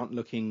fixtures, aren't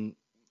looking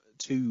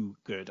too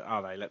good,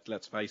 are they?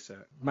 Let's face it.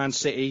 Man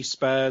City,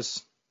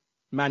 Spurs,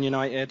 Man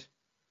United.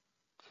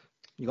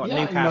 You got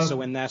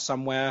Newcastle in there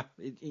somewhere.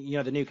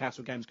 The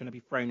Newcastle game's going to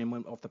be thrown in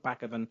off the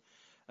back of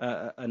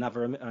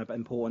another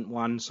important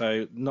one.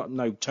 So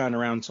no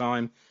turnaround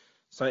time.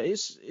 So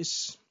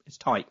it's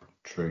tight.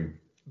 True.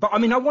 But I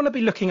mean, I want to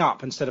be looking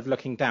up instead of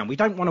looking down. We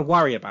don't want to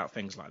worry about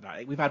things like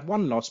that. We've had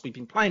 1 loss. We've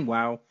been playing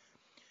well.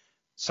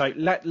 So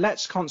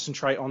let's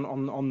concentrate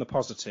on the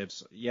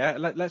positives. Yeah,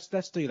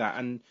 let's do that.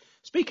 And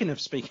speaking of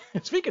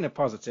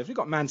positives, we've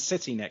got Man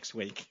City next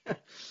week.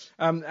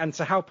 And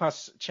to help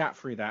us chat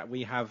through that,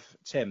 we have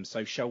Tim.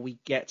 So shall we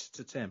get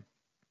to Tim?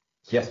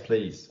 Yes,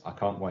 please. I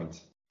can't wait.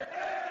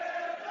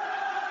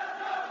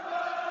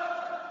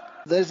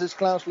 This is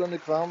Klaus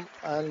Lundekvam,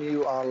 and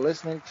you are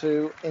listening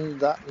to In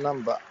That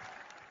Number.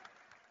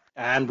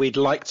 And we'd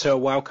like to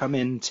welcome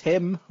in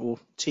Tim, or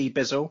T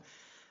Bizzle.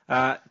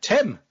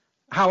 Tim,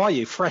 how are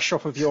you? Fresh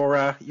off of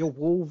your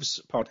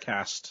Wolves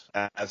podcast.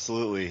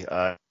 Absolutely.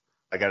 I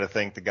got to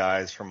thank the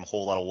guys from a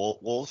whole lot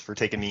of Wolves for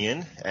taking me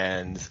in,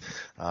 and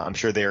I'm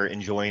sure they're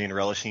enjoying and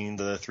relishing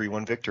the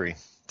 3-1 victory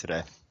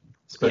today.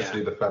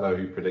 Especially the fellow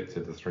who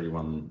predicted the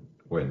 3-1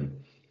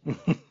 win.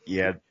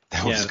 Yeah,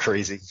 that was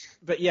crazy.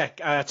 But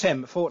yeah,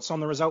 Tim, thoughts on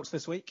the results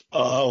this week?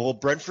 Well,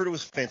 Brentford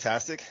was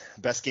fantastic.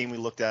 Best game we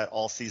looked at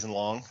all season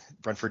long.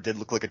 Brentford did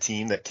look like a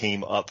team that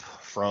came up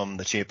from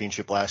the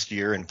championship last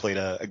year and played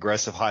an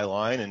aggressive high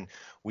line, and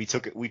we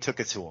took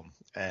it to them.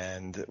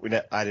 And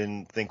I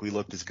didn't think we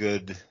looked as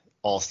good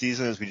all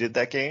season as we did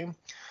that game,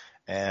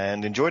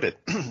 and enjoyed it.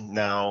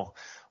 Now,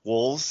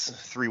 Wolves,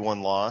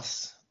 3-1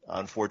 loss,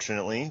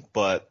 unfortunately,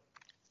 but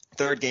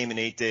third game in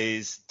 8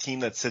 days, team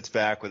that sits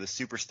back with a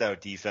super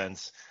stout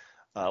defense,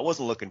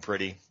 wasn't looking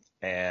pretty,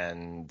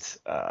 and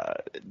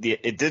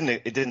it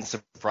didn't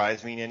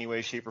surprise me in any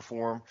way, shape, or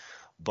form.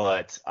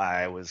 But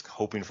I was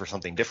hoping for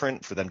something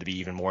different, for them to be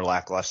even more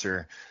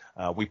lackluster.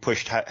 We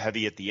pushed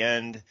heavy at the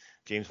end.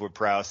 James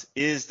Ward-Prowse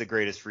is the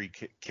greatest free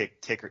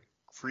kick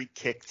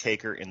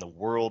taker in the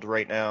world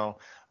right now.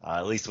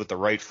 At least with the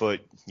right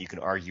foot, you can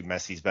argue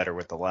Messi's better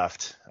with the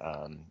left,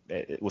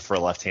 for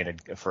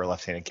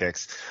left-handed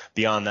kicks.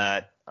 Beyond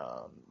that,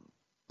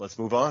 let's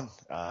move on.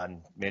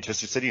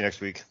 Manchester City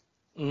next week.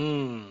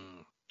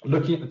 Looking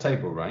at the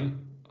table, right?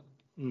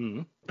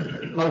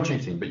 No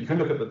cheating, but you can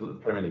look at the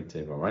Premier League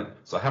table, right?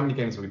 So how many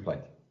games have we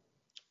played?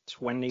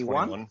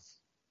 21.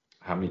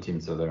 How many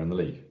teams are there in the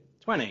league?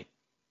 20.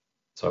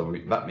 So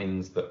that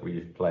means that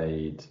we've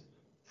played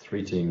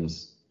 3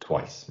 teams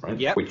twice, right?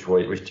 Yep.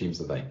 Which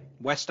teams are they?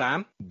 West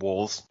Ham.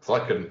 Wolves. So I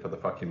couldn't for the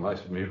fucking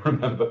life of me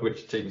remember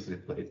which teams we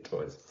played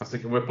twice. I was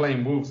thinking we're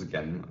playing Wolves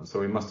again, so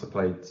we must have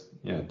played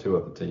 2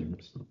 other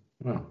teams.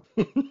 Well.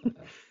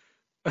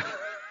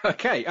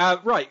 Okay,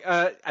 right.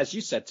 As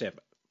you said, Tim,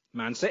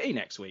 Man City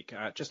next week.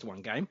 Just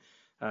one game.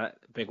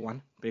 Big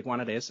one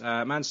it is.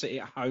 Man City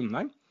at home,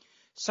 though.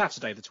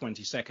 Saturday, the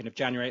 22nd of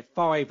January at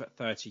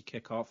 5:30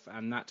 kickoff,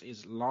 and that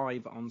is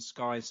live on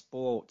Sky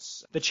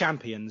Sports. The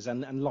champions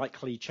and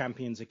likely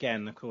champions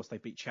again. Of course, they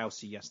beat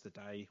Chelsea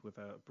yesterday with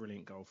a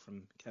brilliant goal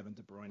from Kevin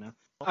De Bruyne.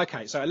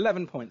 Okay, so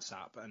 11 points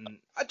up, and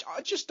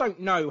I just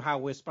don't know how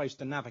we're supposed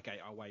to navigate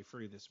our way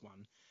through this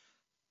one.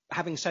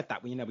 Having said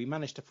that, we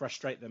managed to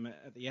frustrate them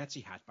at the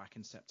Etihad back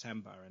in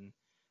September, and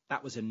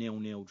that was a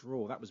 0-0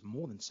 draw. That was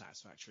more than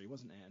satisfactory,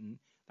 wasn't it? And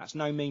that's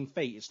no mean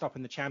feat. It's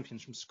stopping the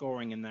champions from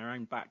scoring in their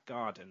own back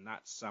garden.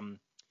 That's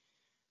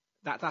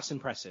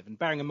impressive. And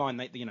bearing in mind,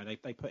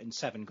 they put in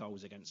 7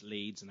 goals against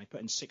Leeds, and they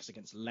put in 6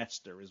 against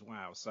Leicester as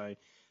well. So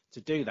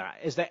to do that,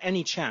 is there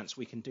any chance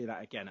we can do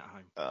that again at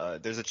home?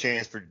 There's a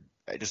chance for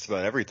just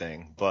about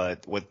everything,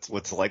 but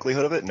what's the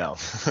likelihood of it? No.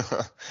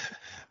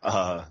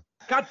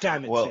 God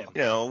damn it, well,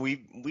 Tim.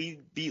 We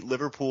beat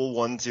Liverpool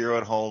 1-0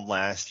 at home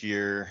last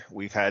year.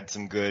 We've had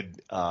some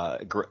good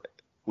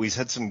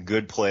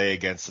play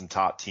against some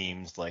top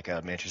teams like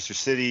Manchester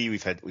City.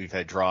 We've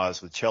had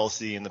draws with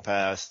Chelsea in the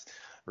past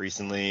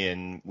recently,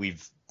 and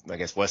I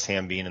guess West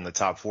Ham being in the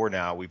top 4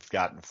 now, we've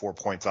gotten 4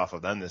 points off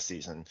of them this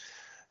season.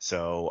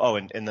 So,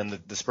 and then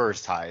the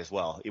Spurs tie as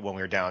well when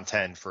we were down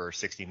 10 for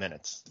 60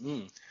 minutes.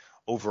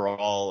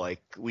 Overall,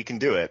 we can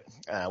do it.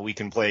 We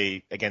can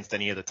play against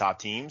any of the top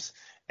teams.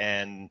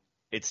 And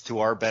it's to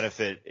our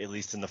benefit, at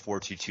least in the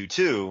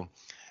 4-2-2-2,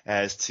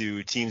 as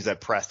to teams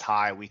that pressed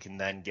high, we can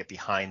then get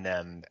behind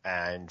them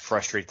and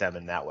frustrate them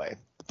in that way.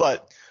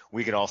 But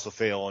we can also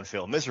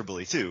fail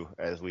miserably too,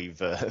 as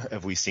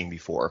we've seen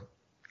before.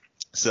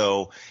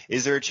 So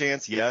is there a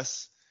chance?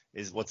 Yes.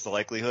 What's the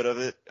likelihood of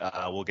it?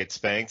 We'll get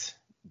spanked,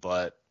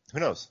 but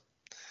who knows?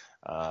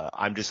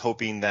 I'm just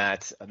hoping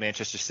that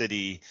Manchester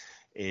City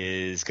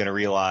is going to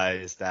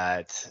realize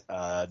that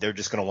they're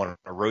just going to want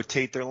to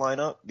rotate their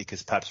lineup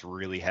because Pep's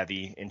really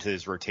heavy into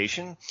his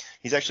rotation.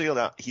 He's actually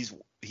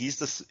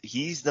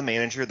he's the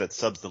manager that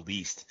subs the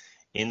least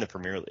in the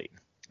Premier League.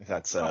 I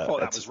thought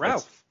that was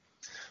Ralph.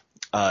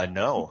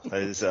 No,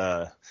 that is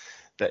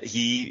that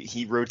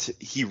he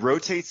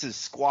rotates his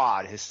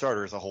squad, his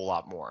starters, a whole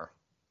lot more.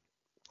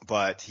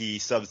 But he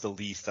subs the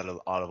least out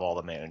of all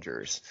the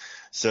managers.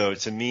 So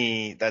to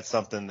me, that's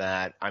something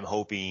that I'm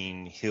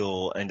hoping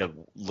he'll end up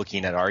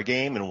looking at our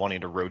game and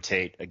wanting to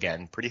rotate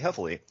again pretty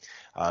heavily.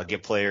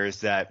 Get players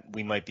that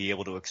we might be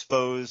able to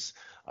expose,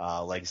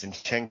 like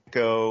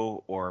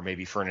Zinchenko, or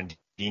maybe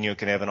Fernandinho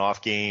can have an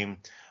off game,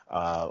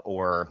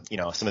 or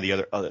some of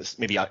the others,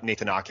 maybe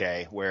Nathan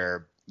Ake,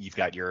 where you've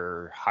got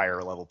your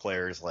higher level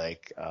players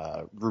like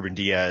Ruben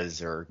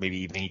Diaz, or maybe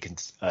even he can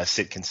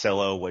sit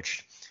Cancelo,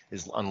 which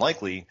is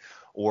unlikely,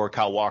 or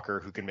Kyle Walker,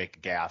 who can make a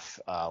gaffe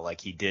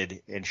like he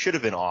did and should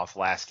have been off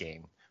last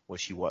game,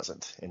 which he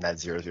wasn't in that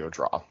 0-0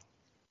 draw.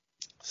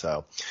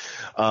 So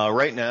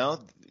right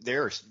now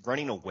they're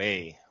running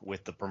away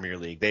with the Premier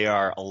League. They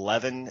are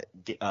 11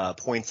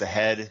 points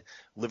ahead.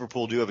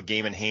 Liverpool do have a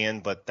game in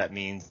hand, but that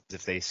means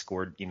if they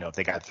scored, if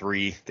they got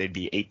 3, they'd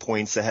be 8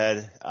 points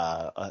ahead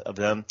of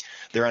them.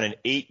 They're on an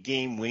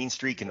 8-game winning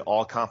streak in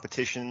all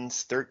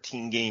competitions,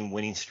 13-game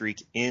winning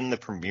streak in the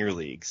Premier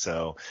League.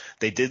 So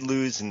they did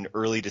lose in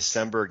early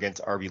December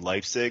against RB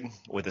Leipzig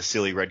with a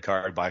silly red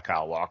card by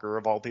Kyle Walker,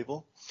 of all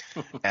people.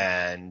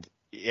 And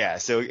yeah,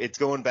 so it's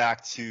going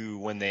back to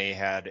when they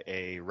had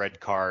a red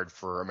card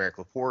for Aymeric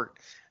Laporte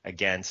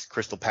against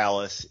Crystal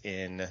Palace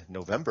in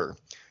November.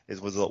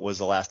 It was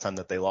the last time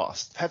that they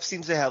lost. Pep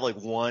seems to have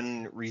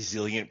one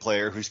resilient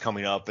player who's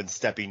coming up and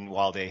stepping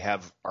while they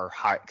are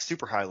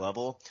super high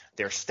level.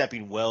 They're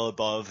stepping well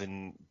above,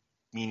 and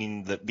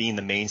meaning that being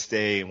the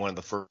mainstay and one of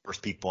the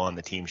first people on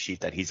the team sheet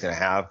that he's going to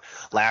have.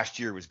 Last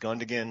year was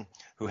Gundogan,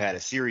 who had a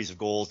series of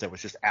goals that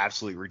was just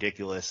absolutely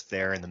ridiculous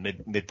there in the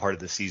mid part of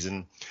the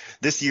season.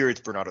 This year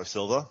it's Bernardo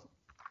Silva,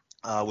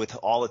 with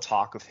all the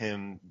talk of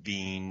him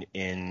being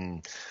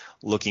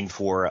looking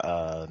for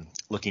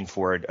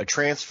a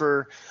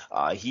transfer.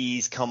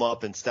 He's come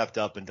up and stepped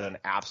up and done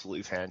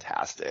absolutely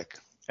fantastic.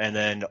 And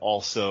then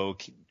also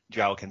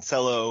João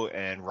Cancelo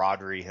and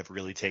Rodri have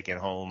really taken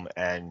home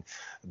and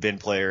been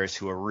players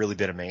who have really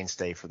been a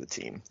mainstay for the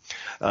team.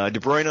 De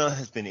Bruyne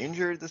has been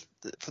injured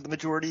for the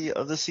majority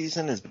of the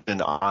season, has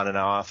been on and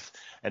off.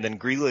 And then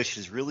Grealish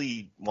is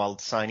really, while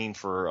signing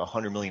for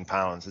 £100 million,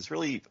 is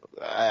really,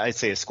 I'd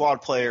say, a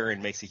squad player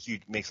and makes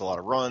a lot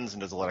of runs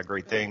and does a lot of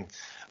great things.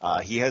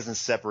 He hasn't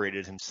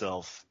separated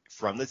himself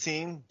from the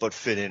team, but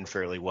fit in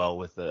fairly well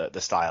with the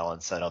style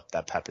and setup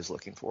that Pep is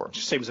looking for. It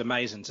just seems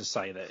amazing to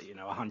say that,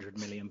 a £100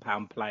 million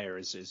player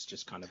is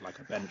just kind of like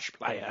a bench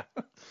player.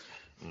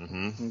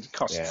 Mm-hmm. It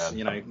costs,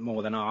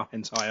 more than our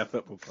entire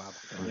football club.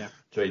 But yeah.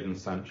 Jadon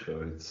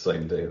Sancho,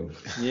 same deal.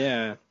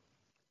 Yeah.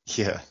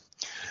 Yeah.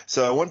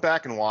 So I went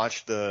back and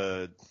watched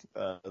the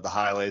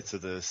highlights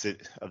of the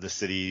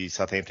City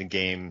Southampton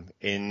game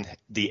in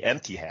the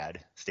Etihad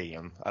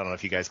Stadium. I don't know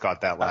if you guys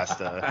caught that last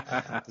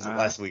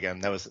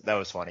weekend. That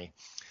was funny.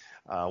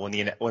 When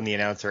the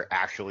announcer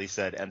actually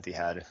said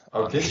Etihad.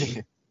 Oh, did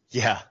he?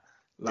 Yeah.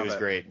 Love it was it.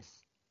 great.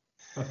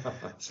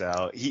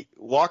 So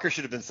Walker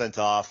should have been sent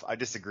off. I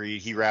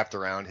disagreed. He wrapped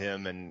around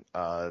him, and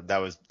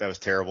that was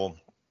terrible.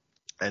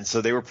 And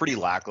so they were pretty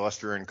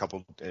lackluster in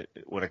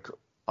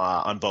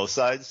on both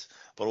sides,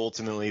 but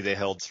ultimately they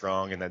held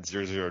strong, and that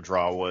 0-0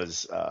 draw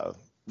was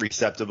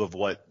receptive of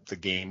what the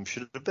game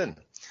should have been.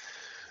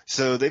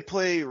 So they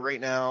play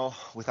right now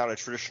without a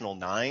traditional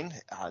 9.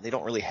 They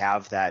don't really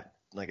have that,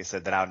 like I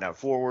said, that out-and-out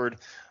forward.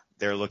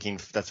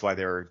 That's why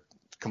they're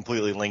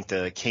completely linked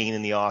to Kane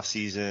in the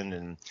offseason,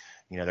 and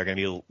they're going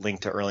to be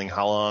linked to Erling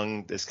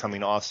Haaland this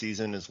coming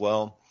offseason as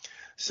well.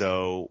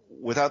 So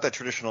without that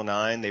traditional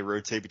 9, they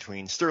rotate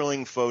between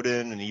Sterling,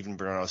 Foden, and even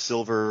Bernardo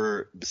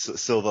Silva,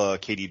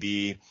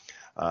 KDB,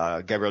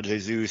 Gabriel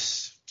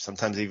Jesus.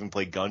 Sometimes they even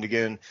play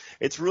Gundogan.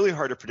 It's really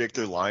hard to predict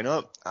their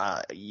lineup.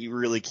 You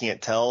really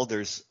can't tell.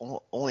 There's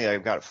only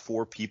I've got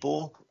 4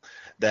 people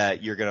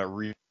that you're going to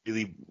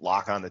really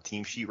lock on the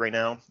team sheet right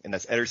now, and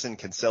that's Ederson,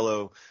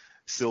 Cancelo,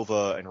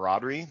 Silva, and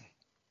Rodri.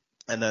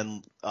 And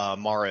then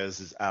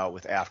Mahrez is out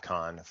with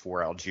AFCON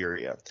for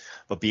Algeria.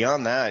 But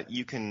beyond that,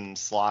 you can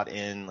slot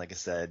in, like I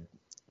said,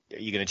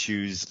 you're going to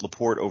choose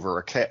Laporte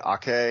over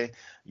Ake.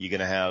 You're going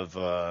to have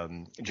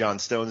John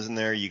Stones in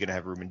there. You're going to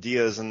have Ruben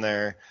Diaz in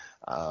there.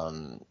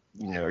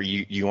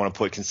 You want to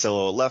put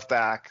Cancelo at left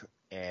back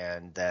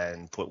and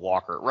then put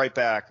Walker at right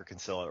back, or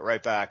Cancelo at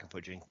right back and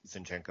put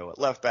Zinchenko at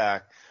left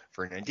back.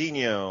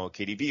 Fernandinho,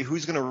 KDB,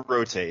 who's going to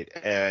rotate?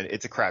 And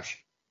it's a crapshoot.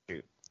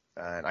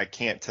 And I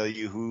can't tell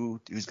you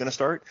who's going to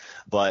start,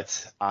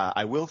 but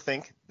I will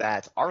think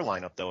that our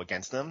lineup, though,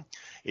 against them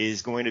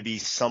is going to be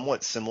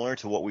somewhat similar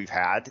to what we've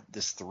had,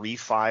 this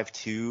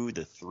 3-5-2,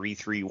 the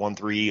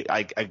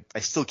 3-3-1-3. I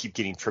still keep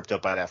getting tripped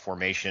up by that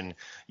formation.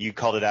 You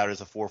called it out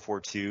as a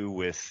 4-4-2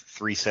 with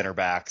 3 center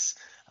backs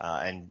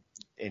and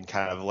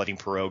kind of letting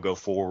Perot go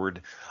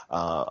forward.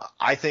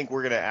 I think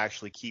we're going to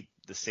actually keep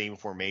the same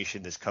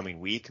formation this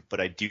coming week,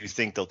 but I do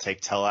think they'll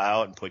take Tella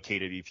out and put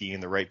KWP in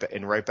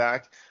right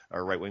back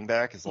or right wing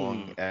back as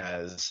long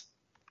as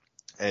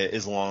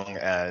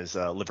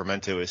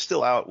Livramento is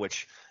still out,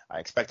 which I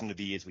expect him to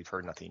be, as we've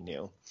heard nothing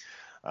new.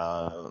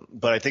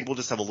 But I think we'll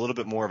just have a little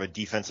bit more of a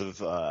defensive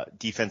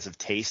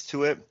taste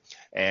to it,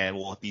 and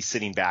we'll be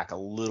sitting back a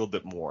little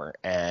bit more.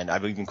 And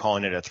I've even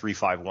calling it a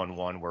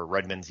 3-5-1-1, where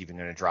Redmond's even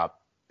going to drop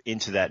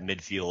into that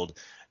midfield,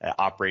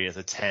 operate as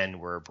a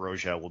 10, where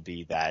Broja will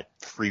be that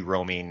free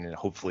roaming and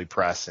hopefully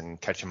press and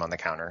catch him on the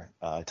counter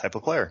type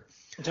of player.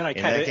 I don't know,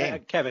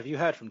 Kev, have you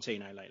heard from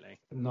Tino lately?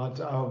 No,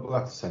 I'll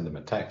have to send him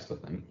a text, I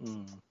think.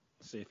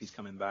 See if he's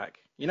coming back.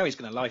 He's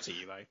going to lie to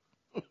you, though.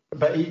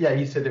 But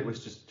he said it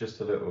was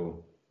just a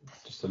little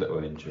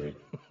injury.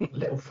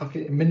 Little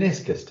fucking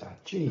meniscus tag.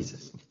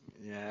 Jesus.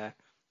 Yeah,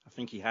 I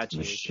think he had you.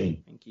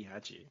 Machine. I think he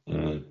had you.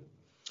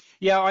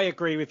 Yeah, I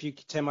agree with you,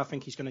 Tim. I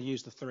think he's going to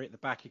use the 3 at the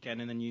back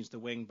again and then use the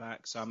wing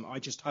backs. I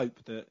just hope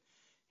that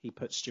he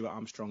puts Stuart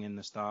Armstrong in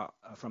the start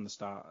from the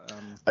start.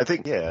 I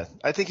think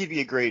he'd be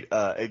a great.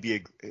 It'd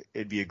be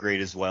a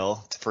great as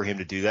well for him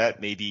to do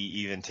that. Maybe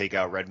even take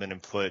out Redmond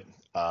and put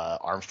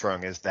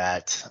Armstrong as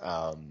that.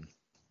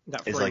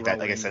 That is like that.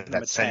 Like I rolling said,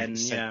 number that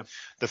center,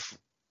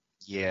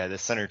 10, the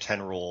center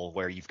 10 role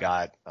where you've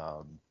got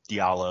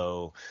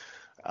Diallo.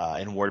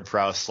 And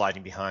Ward-Prowse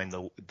sliding behind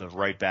the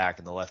right back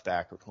and the left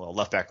back and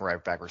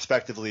right back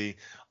respectively,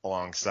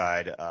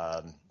 alongside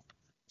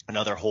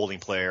another holding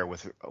player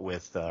with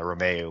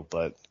Romeo.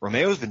 But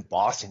Romeo's been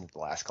bossing the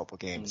last couple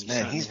of games.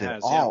 Man, he's been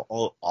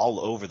all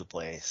over the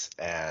place,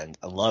 and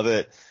I love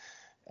it.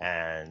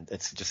 And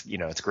it's just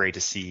it's great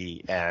to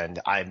see. And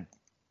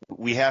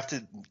we have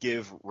to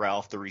give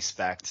Ralph the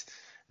respect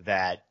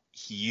that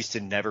he used to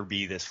never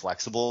be this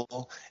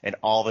flexible, and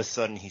all of a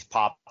sudden he's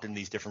popped in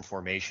these different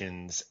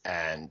formations,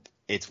 and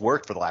it's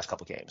worked for the last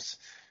couple of games.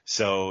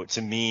 So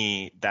to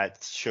me,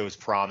 that shows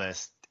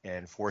promise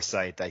and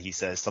foresight that he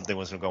says something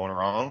wasn't going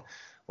wrong.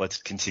 Let's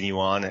continue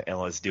on and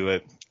let's do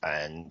it.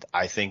 And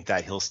I think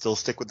that he'll still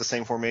stick with the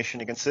same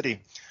formation against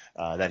City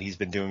that he's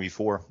been doing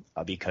before,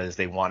 because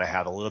they want to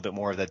have a little bit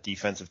more of that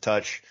defensive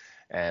touch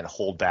and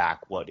hold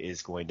back what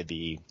is going to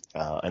be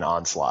an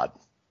onslaught.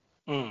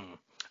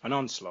 An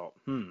onslaught.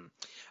 And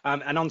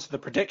on to the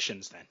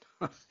predictions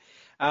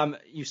then.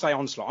 You say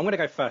onslaught. I'm going to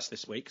go first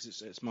this week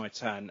because it's my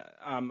turn.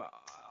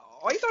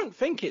 I don't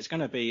think it's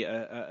going to be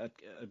a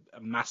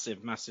massive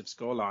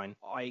scoreline.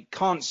 I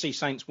can't see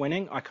Saints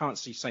winning. I can't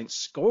see Saints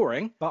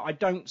scoring, but I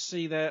don't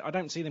see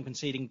them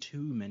conceding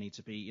too many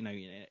to be,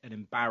 an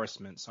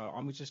embarrassment. So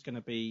I'm just going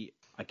to be,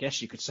 I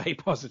guess you could say,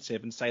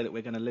 positive and say that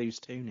we're going to lose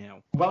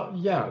 2-0. Well,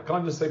 yeah. Can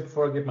I just say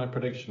before I give my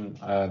prediction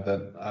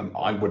that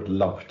I would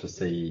love to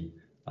see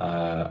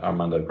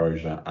Armando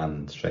Broja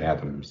and Shea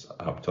Adams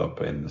up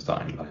top in the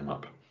starting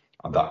lineup.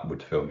 And that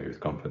would fill me with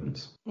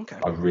confidence. Okay.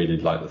 I really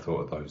like the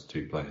thought of those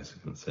two players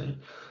against City.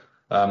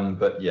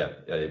 But yeah,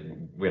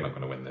 we're not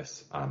going to win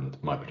this. And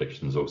my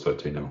prediction is also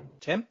 2-0.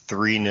 Tim?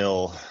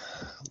 3-0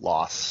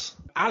 loss.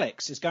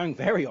 Alex is going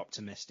very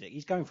optimistic.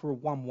 He's going for a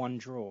 1-1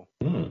 draw.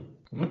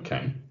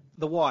 Okay.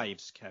 The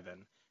wives,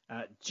 Kevin.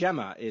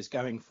 Gemma is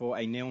going for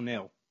a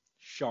 0-0.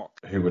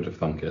 Shock. Who would have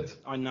thunk it?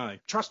 I know.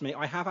 Trust me,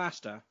 I have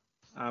asked her.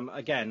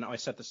 Again, I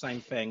said the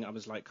same thing. I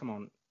was like, come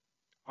on.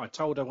 I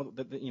told her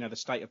that the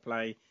state of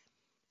play.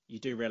 You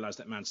do realise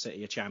that Man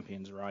City are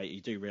champions, right? You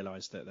do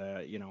realise that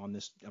they're, on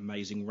this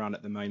amazing run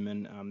at the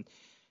moment,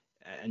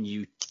 and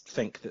you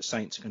think that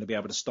Saints are going to be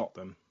able to stop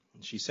them.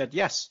 And she said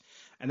yes.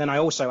 And then I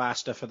also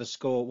asked her for the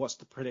score. What's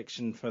the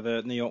prediction for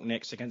the New York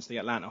Knicks against the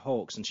Atlanta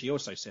Hawks? And she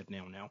also said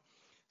 0-0.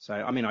 So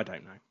I mean, I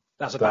don't know.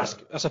 That's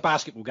a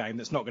basketball game.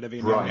 That's not going to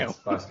be 0-0. Right,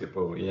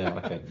 basketball.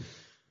 Yeah, okay.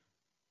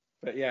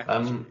 But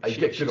yeah, you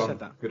get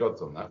good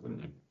odds on that,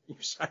 wouldn't you? You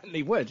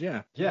certainly would,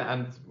 yeah. Yeah,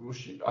 and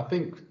I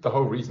think the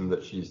whole reason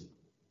that she's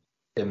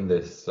in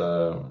this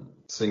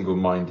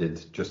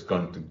single-minded, just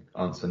going to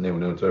answer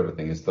 0-0 to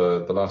everything is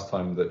the last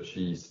time that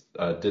she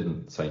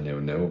didn't say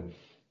 0-0.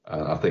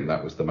 I think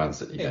that was the Man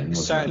City game. It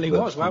certainly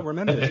was. Well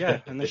remembered, yeah.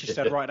 And then she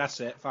said, right, that's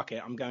it. Fuck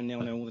it. I'm going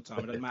 0-0 all the time.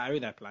 It doesn't matter who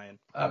they're playing.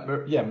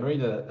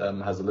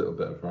 Marina has a little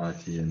bit of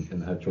variety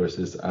in her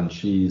choices, and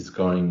she's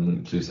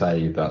going to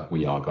say that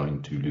we are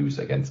going to lose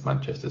against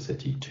Manchester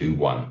City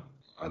 2-1.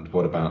 And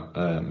what about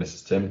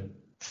Mrs. Tim?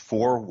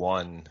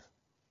 4-1.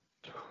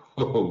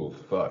 Oh,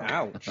 fuck.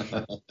 Ouch.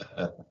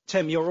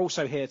 Tim, you're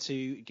also here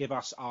to give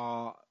us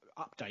our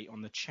update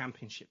on the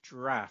championship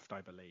draft,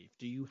 I believe.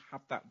 Do you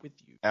have that with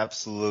you?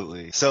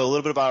 Absolutely. So a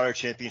little bit about our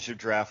championship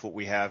draft. What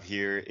we have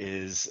here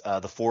is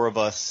the four of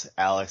us,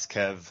 Alex,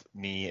 Kev,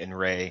 me, and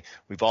Ray.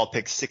 We've all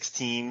picked 6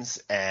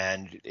 teams,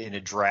 and in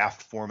a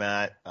draft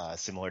format,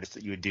 similar to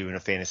what you would do in a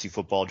fantasy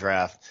football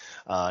draft.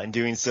 In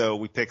doing so,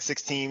 we picked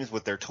 6 teams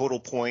with their total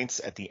points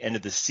at the end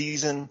of the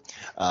season,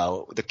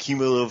 the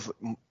cumulative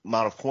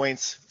amount of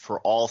points for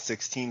all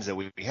 6 teams that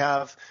we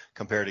have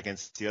compared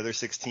against the other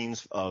 6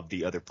 teams of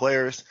the other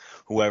players.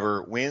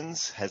 Whoever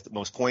wins has the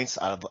most points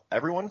out of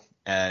everyone.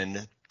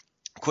 And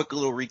quick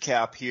little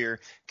recap here.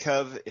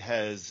 Kev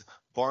has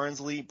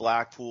Barnsley,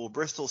 Blackpool,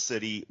 Bristol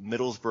City,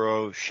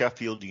 Middlesbrough,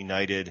 Sheffield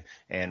United,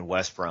 and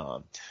West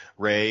Brom.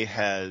 Ray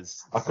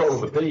has... I've got all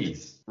the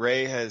B's.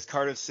 Ray has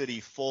Cardiff City,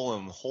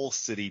 Fulham, Hull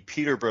City,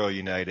 Peterborough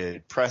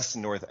United,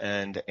 Preston North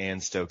End,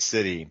 and Stoke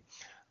City.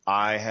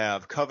 I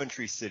have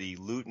Coventry City,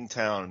 Luton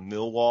Town,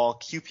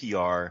 Millwall,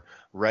 QPR,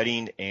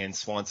 Reading, and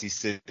Swansea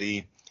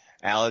City.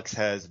 Alex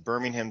has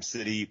Birmingham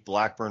City,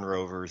 Blackburn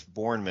Rovers,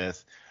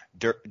 Bournemouth,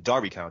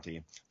 Derby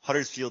County,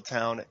 Huddersfield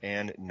Town,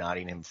 and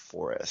Nottingham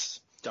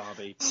Forest.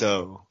 Derby.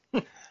 So,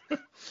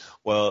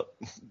 well,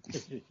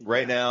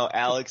 right now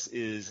Alex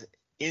is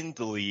in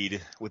the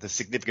lead with a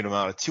significant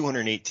amount of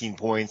 218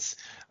 points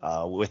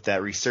with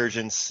that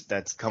resurgence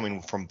that's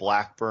coming from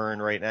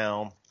Blackburn right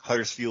now.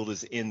 Huddersfield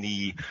is in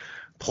the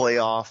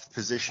playoff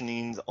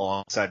positioning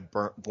alongside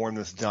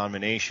Bournemouth's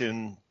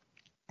domination.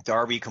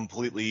 Derby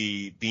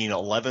completely being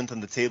 11th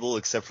on the table,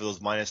 except for those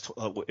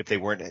if they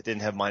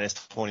didn't have minus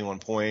 21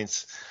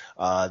 points.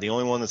 The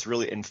only one that's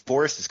really, and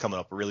Forest is coming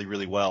up really,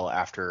 really well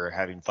after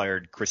having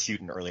fired Chris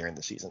Hughton earlier in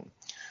the season.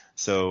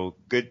 So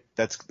good.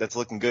 That's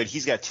looking good.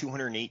 He's got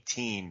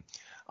 218.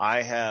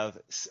 I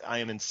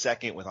am in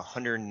second with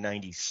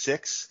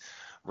 196.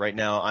 Right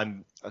now,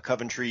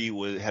 Coventry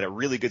had a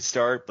really good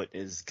start, but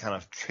is kind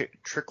of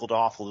trickled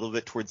off a little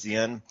bit towards the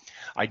end.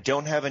 I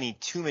don't have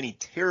too many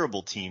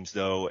terrible teams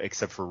though,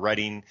 except for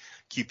Reading.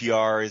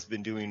 QPR has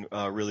been doing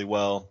really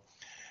well.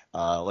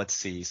 Let's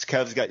see. So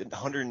Kev's got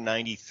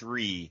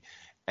 193,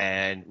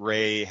 and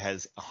Ray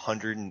has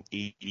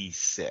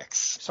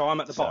 186. So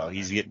I'm at the bottom.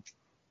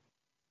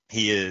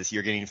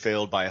 You're getting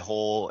failed by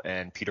Hull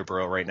and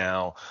Peterborough right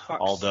now.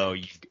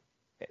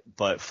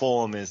 But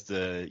Fulham is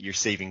your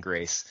saving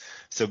grace.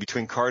 So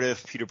between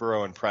Cardiff,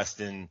 Peterborough, and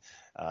Preston,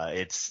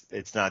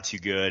 it's not too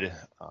good.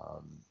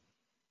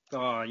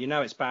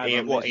 It's bad.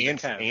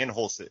 And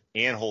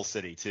Hull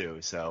City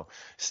too. So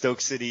Stoke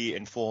City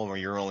and Fulham are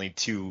your only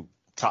 2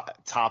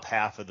 top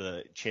half of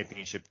the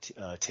championship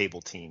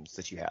table teams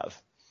that you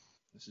have.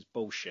 This is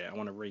bullshit. I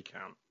want to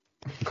recount.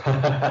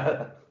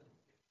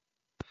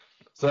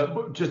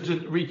 So just to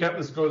recap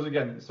the scores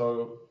again.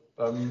 So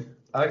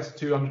Alex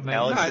 218.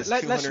 Alex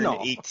has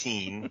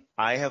 218.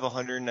 I have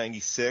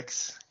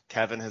 196.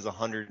 Kevin has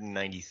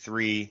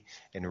 193,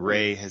 and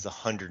Ray has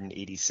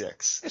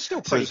 186. It's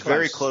still pretty close.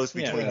 Very close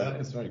between.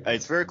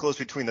 It's very close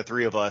between the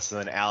 3 of us, and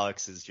then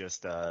Alex is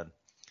just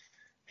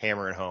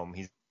hammering home.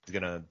 He's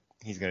gonna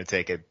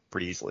take it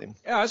pretty easily.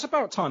 Yeah, it's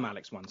about time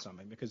Alex won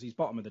something, because he's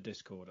bottom of the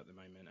Discord at the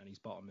moment, and he's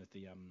bottom of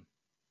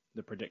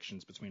the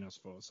predictions between us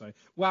 4. So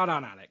well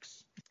done,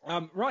 Alex.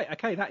 Right,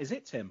 okay, that is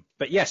it, Tim.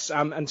 But yes,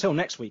 until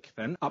next week,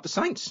 then, up the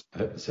Saints.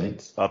 Up the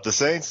Saints. Up the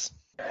Saints.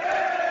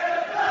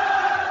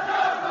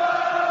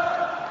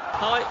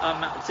 Hi, I'm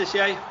Matt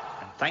Letitia, and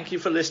Thank you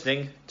for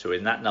listening to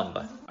In That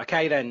Number.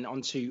 Okay, then,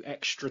 on to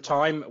extra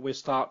time. We'll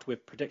start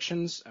with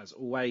predictions, as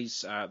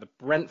always. The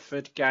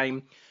Brentford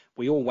game,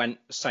 we all went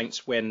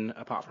Saints win,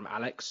 apart from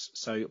Alex,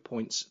 so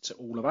points to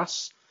all of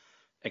us,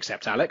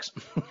 except Alex.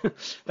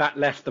 That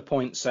left the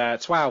points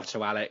 12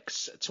 to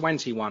Alex,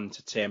 21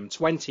 to Tim,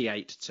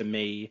 28 to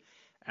me,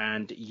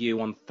 and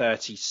you on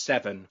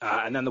 37.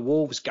 And then the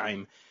Wolves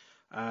game.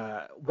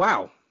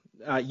 Wow.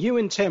 You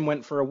and Tim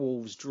went for a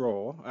Wolves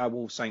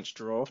Saints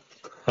draw.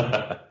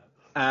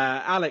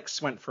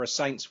 Alex went for a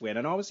Saints win,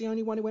 and I was the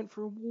only one who went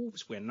for a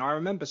Wolves win. And I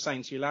remember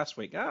saying to you last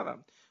week,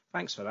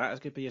 thanks for that. It's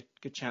going to be a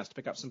good chance to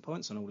pick up some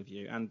points on all of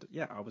you. And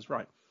yeah, I was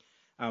right.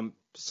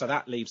 So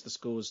that leaves the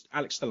scores.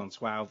 Alex still on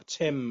 12,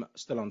 Tim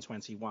still on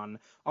 21.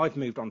 I've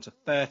moved on to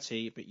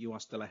 30, but you are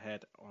still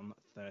ahead on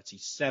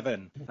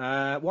 37.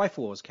 Wife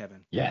wars,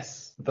 Kevin.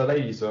 Yes, the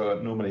ladies are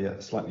normally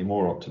slightly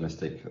more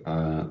optimistic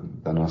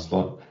than us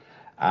lot.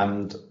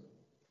 And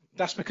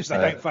that's because they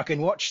don't fucking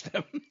watch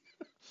them.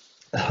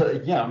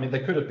 Yeah, I mean, they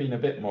could have been a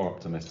bit more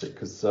optimistic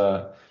because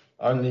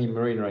only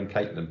Marina and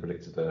Caitlin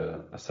predicted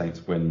a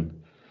Saints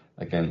win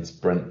against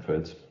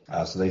Brentford.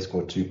 So they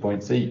scored 2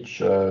 points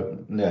each.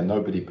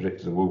 Nobody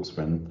predicted a Wolves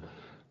win.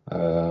 They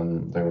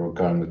were all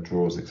going with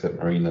draws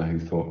except Marina, who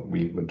thought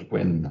we would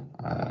win.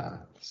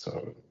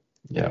 So,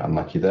 yeah,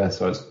 unlucky there.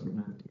 So it's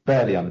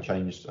fairly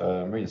unchanged.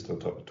 Marina's still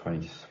top of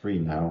 23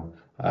 now.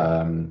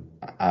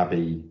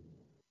 Abby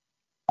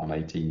on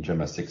 18,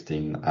 Gemma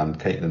 16, and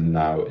Caitlin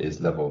now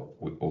is level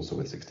also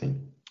with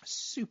 16.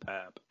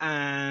 Superb.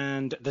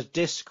 And the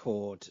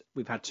Discord,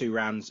 we've had 2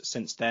 rounds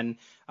since then.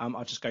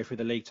 I'll just go through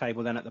the league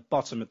table then. At the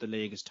bottom of the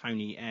league is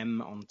Tony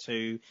M on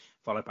 2,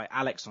 followed by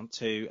Alex on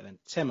 2, and then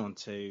Tim on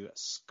 2,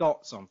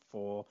 Scott's on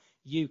 4,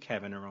 you,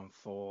 Kevin, are on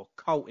 4,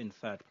 Colt in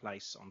 3rd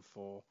place on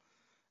 4,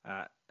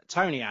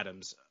 Tony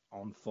Adams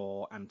on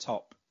 4, and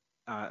top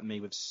me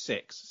with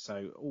 6.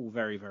 So all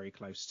very, very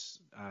close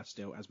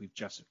still as we've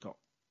just got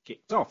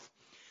kicked off.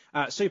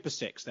 Super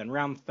 6 then,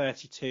 round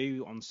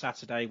 32 on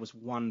Saturday was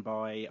won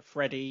by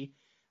Freddie,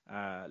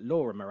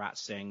 Laura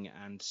Marat-Singh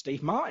and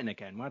Steve Martin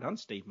again. Well done,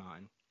 Steve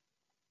Martin.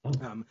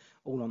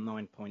 All on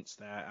 9 points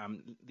there.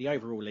 The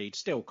overall lead,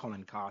 still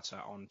Colin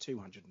Carter on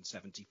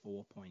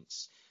 274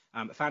 points.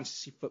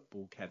 Fantasy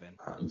football, Kevin.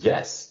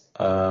 Yes,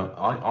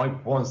 I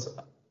was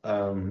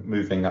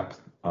moving up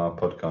our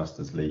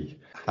podcasters league.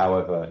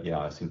 However,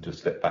 I seem to have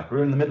slipped back. We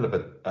were in the middle of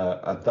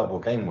a double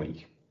game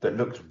week that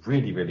looked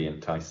really, really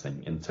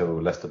enticing until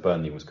Leicester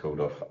Burnley was called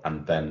off,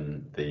 and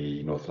then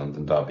the North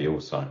London derby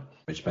also,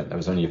 which meant there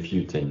was only a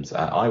few teams.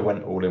 I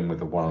went all in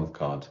with a wild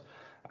card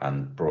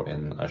and brought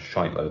in a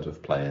shite load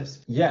of players.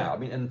 Yeah, I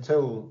mean,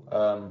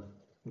 until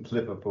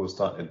Liverpool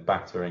started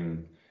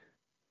battering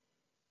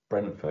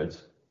Brentford,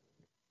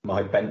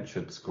 my bench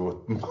had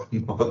scored more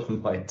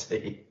than my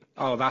team.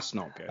 Oh, that's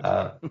not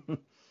good.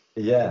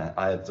 Yeah,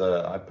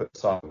 I put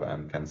Saka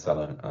and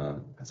Cancelo.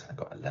 Cancelo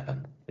got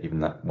 11,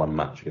 even that one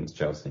match against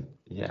Chelsea.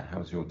 Yeah,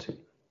 how's your team?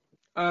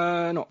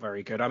 Not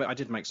very good. I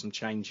did make some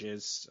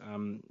changes,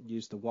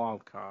 used the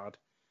wild card,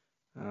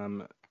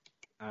 and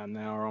they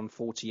are on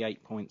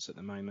 48 points at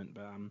the moment.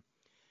 But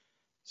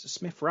so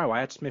Smith Rowe, I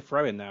had Smith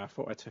Rowe in there. I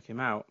thought I took him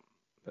out,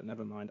 but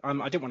never mind.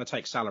 I didn't want to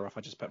take Salah off.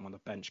 I just put him on the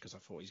bench because I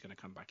thought he's going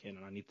to come back in,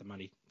 and I need the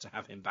money to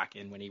have him back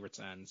in when he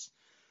returns.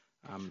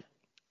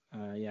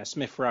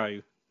 Smith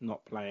Rowe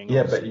not playing.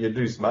 Yeah, but you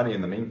lose money in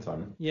the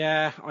meantime.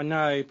 Yeah, I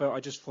know, but I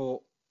just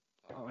thought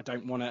I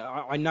don't want to.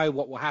 I know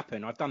what will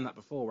happen. I've done that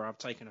before where I've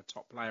taken a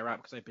top player out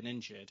because they've been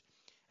injured,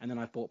 and then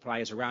I've bought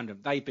players around them.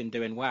 They've been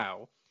doing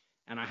well,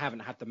 and I haven't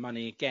had the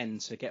money again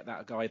to get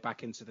that guy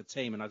back into the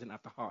team, and I didn't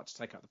have the heart to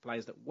take out the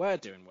players that were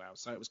doing well.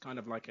 So it was kind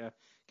of like a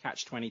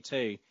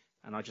catch-22,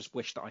 and I just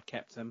wish that I'd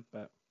kept them,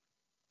 but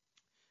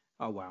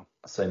oh well.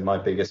 So my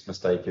biggest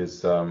mistake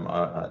is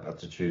I had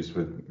to choose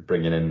with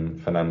bringing in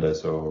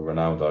Fernandes or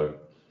Ronaldo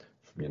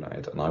from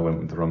United, and I went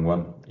with the wrong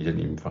one. He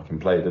didn't even fucking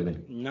play, did he?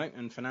 No,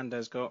 and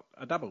Fernandes got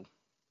a double,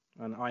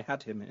 and I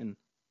had him in,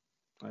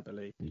 I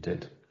believe. You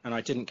did. And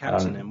I didn't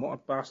captain him. What a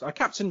bastard! I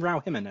captained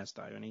Raul Jimenez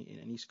though, and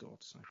he scored.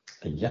 So.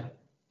 Yeah.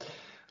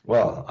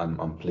 Well,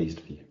 I'm pleased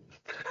for you.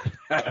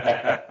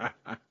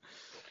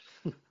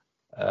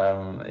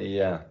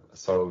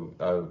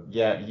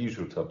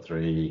 Usual top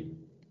 3.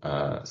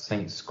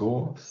 Saint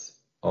Scores,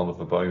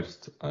 Oliver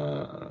Boast,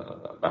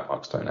 Matt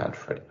Markstone and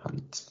Freddie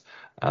Hunt.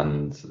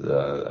 And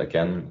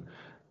again,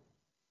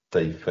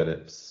 Dave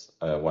Phillips,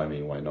 why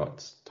me, why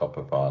not? Top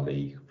of our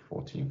league,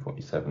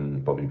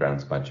 14-47. Bobby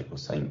Brown's Magical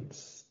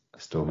Saints,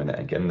 still in it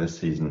again this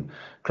season.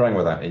 Crying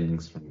Without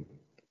Innings from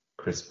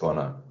Chris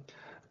Bonner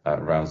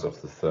rounds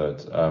off the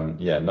 3rd.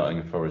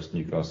 Nottingham Forest,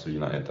 Newcastle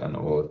United, and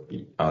all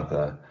the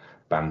other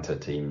banter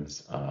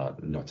teams are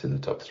not in the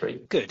top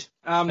 3. Good.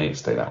 They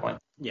stay that way.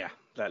 Yeah.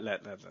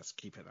 Let's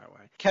keep it that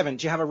way. Kevin,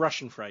 do you have a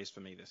Russian phrase for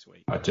me this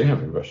week? I do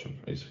have a Russian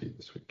phrase for you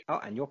this week. Oh,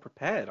 and you're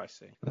prepared, I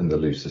see. In the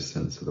loosest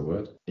sense of the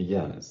word.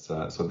 Yeah,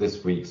 so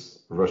this week's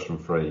Russian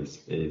phrase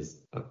is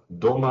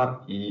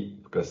Doma I v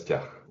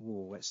gostiach.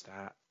 Oh, what's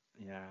that?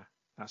 Yeah,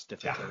 that's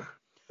difficult.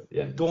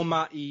 Yeah.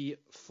 Doma I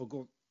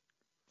v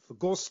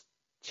gostiach.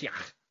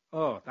 Ciach.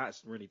 Oh,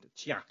 that's really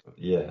Ciach.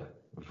 Yeah,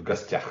 w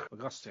gościach.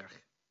 W gościach.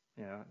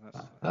 Yeah,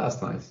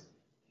 That's nice.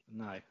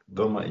 No.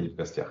 Doma I w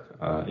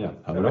gościach. Yeah,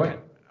 home and away.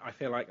 I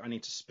feel like I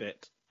need to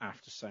spit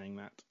after saying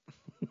that.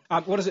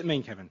 What does it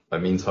mean, Kevin?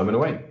 It means home and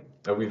away.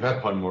 We've had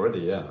home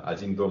already, yeah.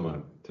 As in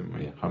Doma, didn't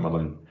we? Home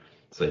alone.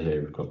 So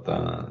here we've got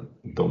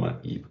Doma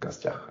I w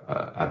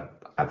gościach.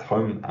 At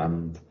home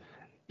and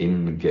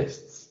in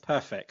guests.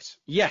 Perfect.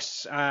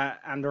 Yes,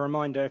 and a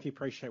reminder, if you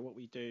appreciate what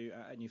we do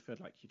and you feel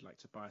like you'd like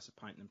to buy us a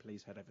pint, then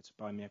please head over to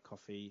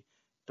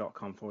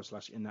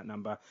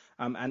buymeacoffee.com/in-that-number.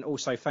 And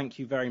also thank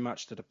you very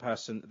much to the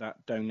person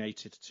that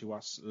donated to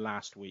us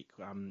last week.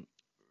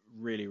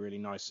 Really, really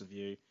nice of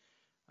you.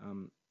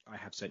 I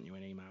have sent you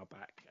an email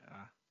back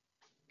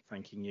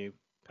thanking you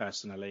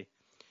personally.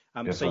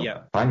 Yes, so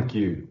yeah. Thank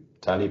you,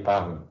 Tali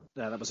Pahu.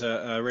 That was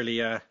a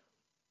really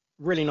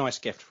nice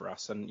gift for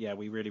us, and yeah,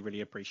 we really,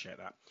 really appreciate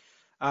that.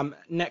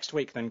 Next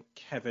week, then,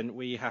 Kevin,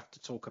 we have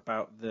to talk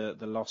about the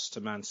loss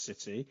to Man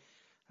City,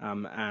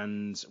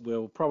 and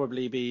we'll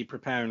probably be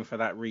preparing for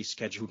that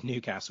rescheduled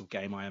Newcastle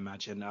game, I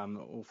imagine.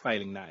 Or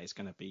failing that, it's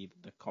going to be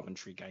the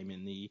Coventry game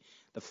in the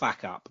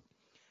FAC Up.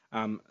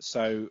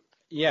 So,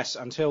 yes,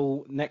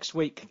 until next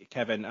week,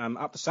 Kevin,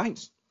 up the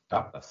Saints.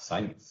 Up the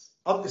Saints.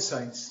 Up the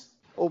Saints.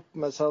 Up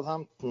med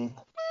Southampton.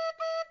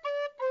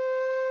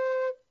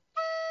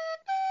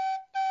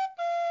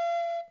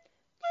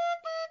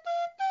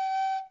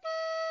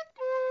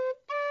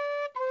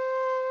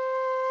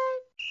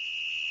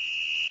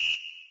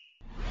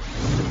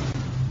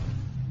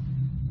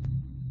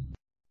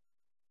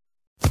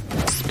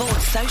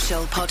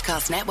 Social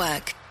Podcast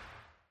Network.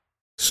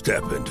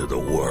 Step into the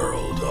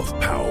world of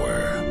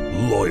power,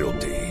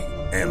 loyalty,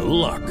 and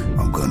luck.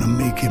 I'm gonna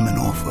make him an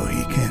offer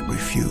he can't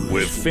refuse.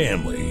 With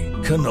family,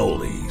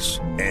 cannolis,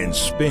 and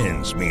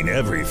spins mean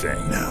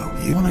everything. Now,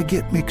 you wanna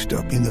get mixed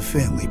up in the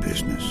family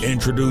business.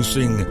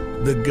 Introducing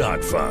The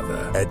Godfather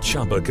at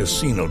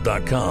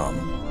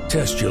ChumbaCasino.com.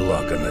 Test your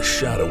luck in the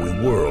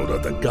shadowy world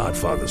of The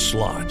Godfather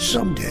slot.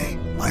 Someday,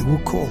 I will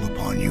call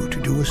upon you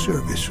to do a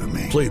service for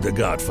me. Play The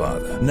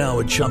Godfather now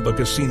at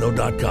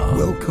ChumbaCasino.com.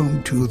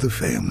 Welcome to the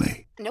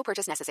family. No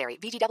purchase necessary.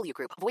 VGW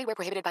Group. Void where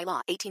prohibited by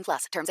law.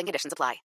 18+. Terms and conditions apply.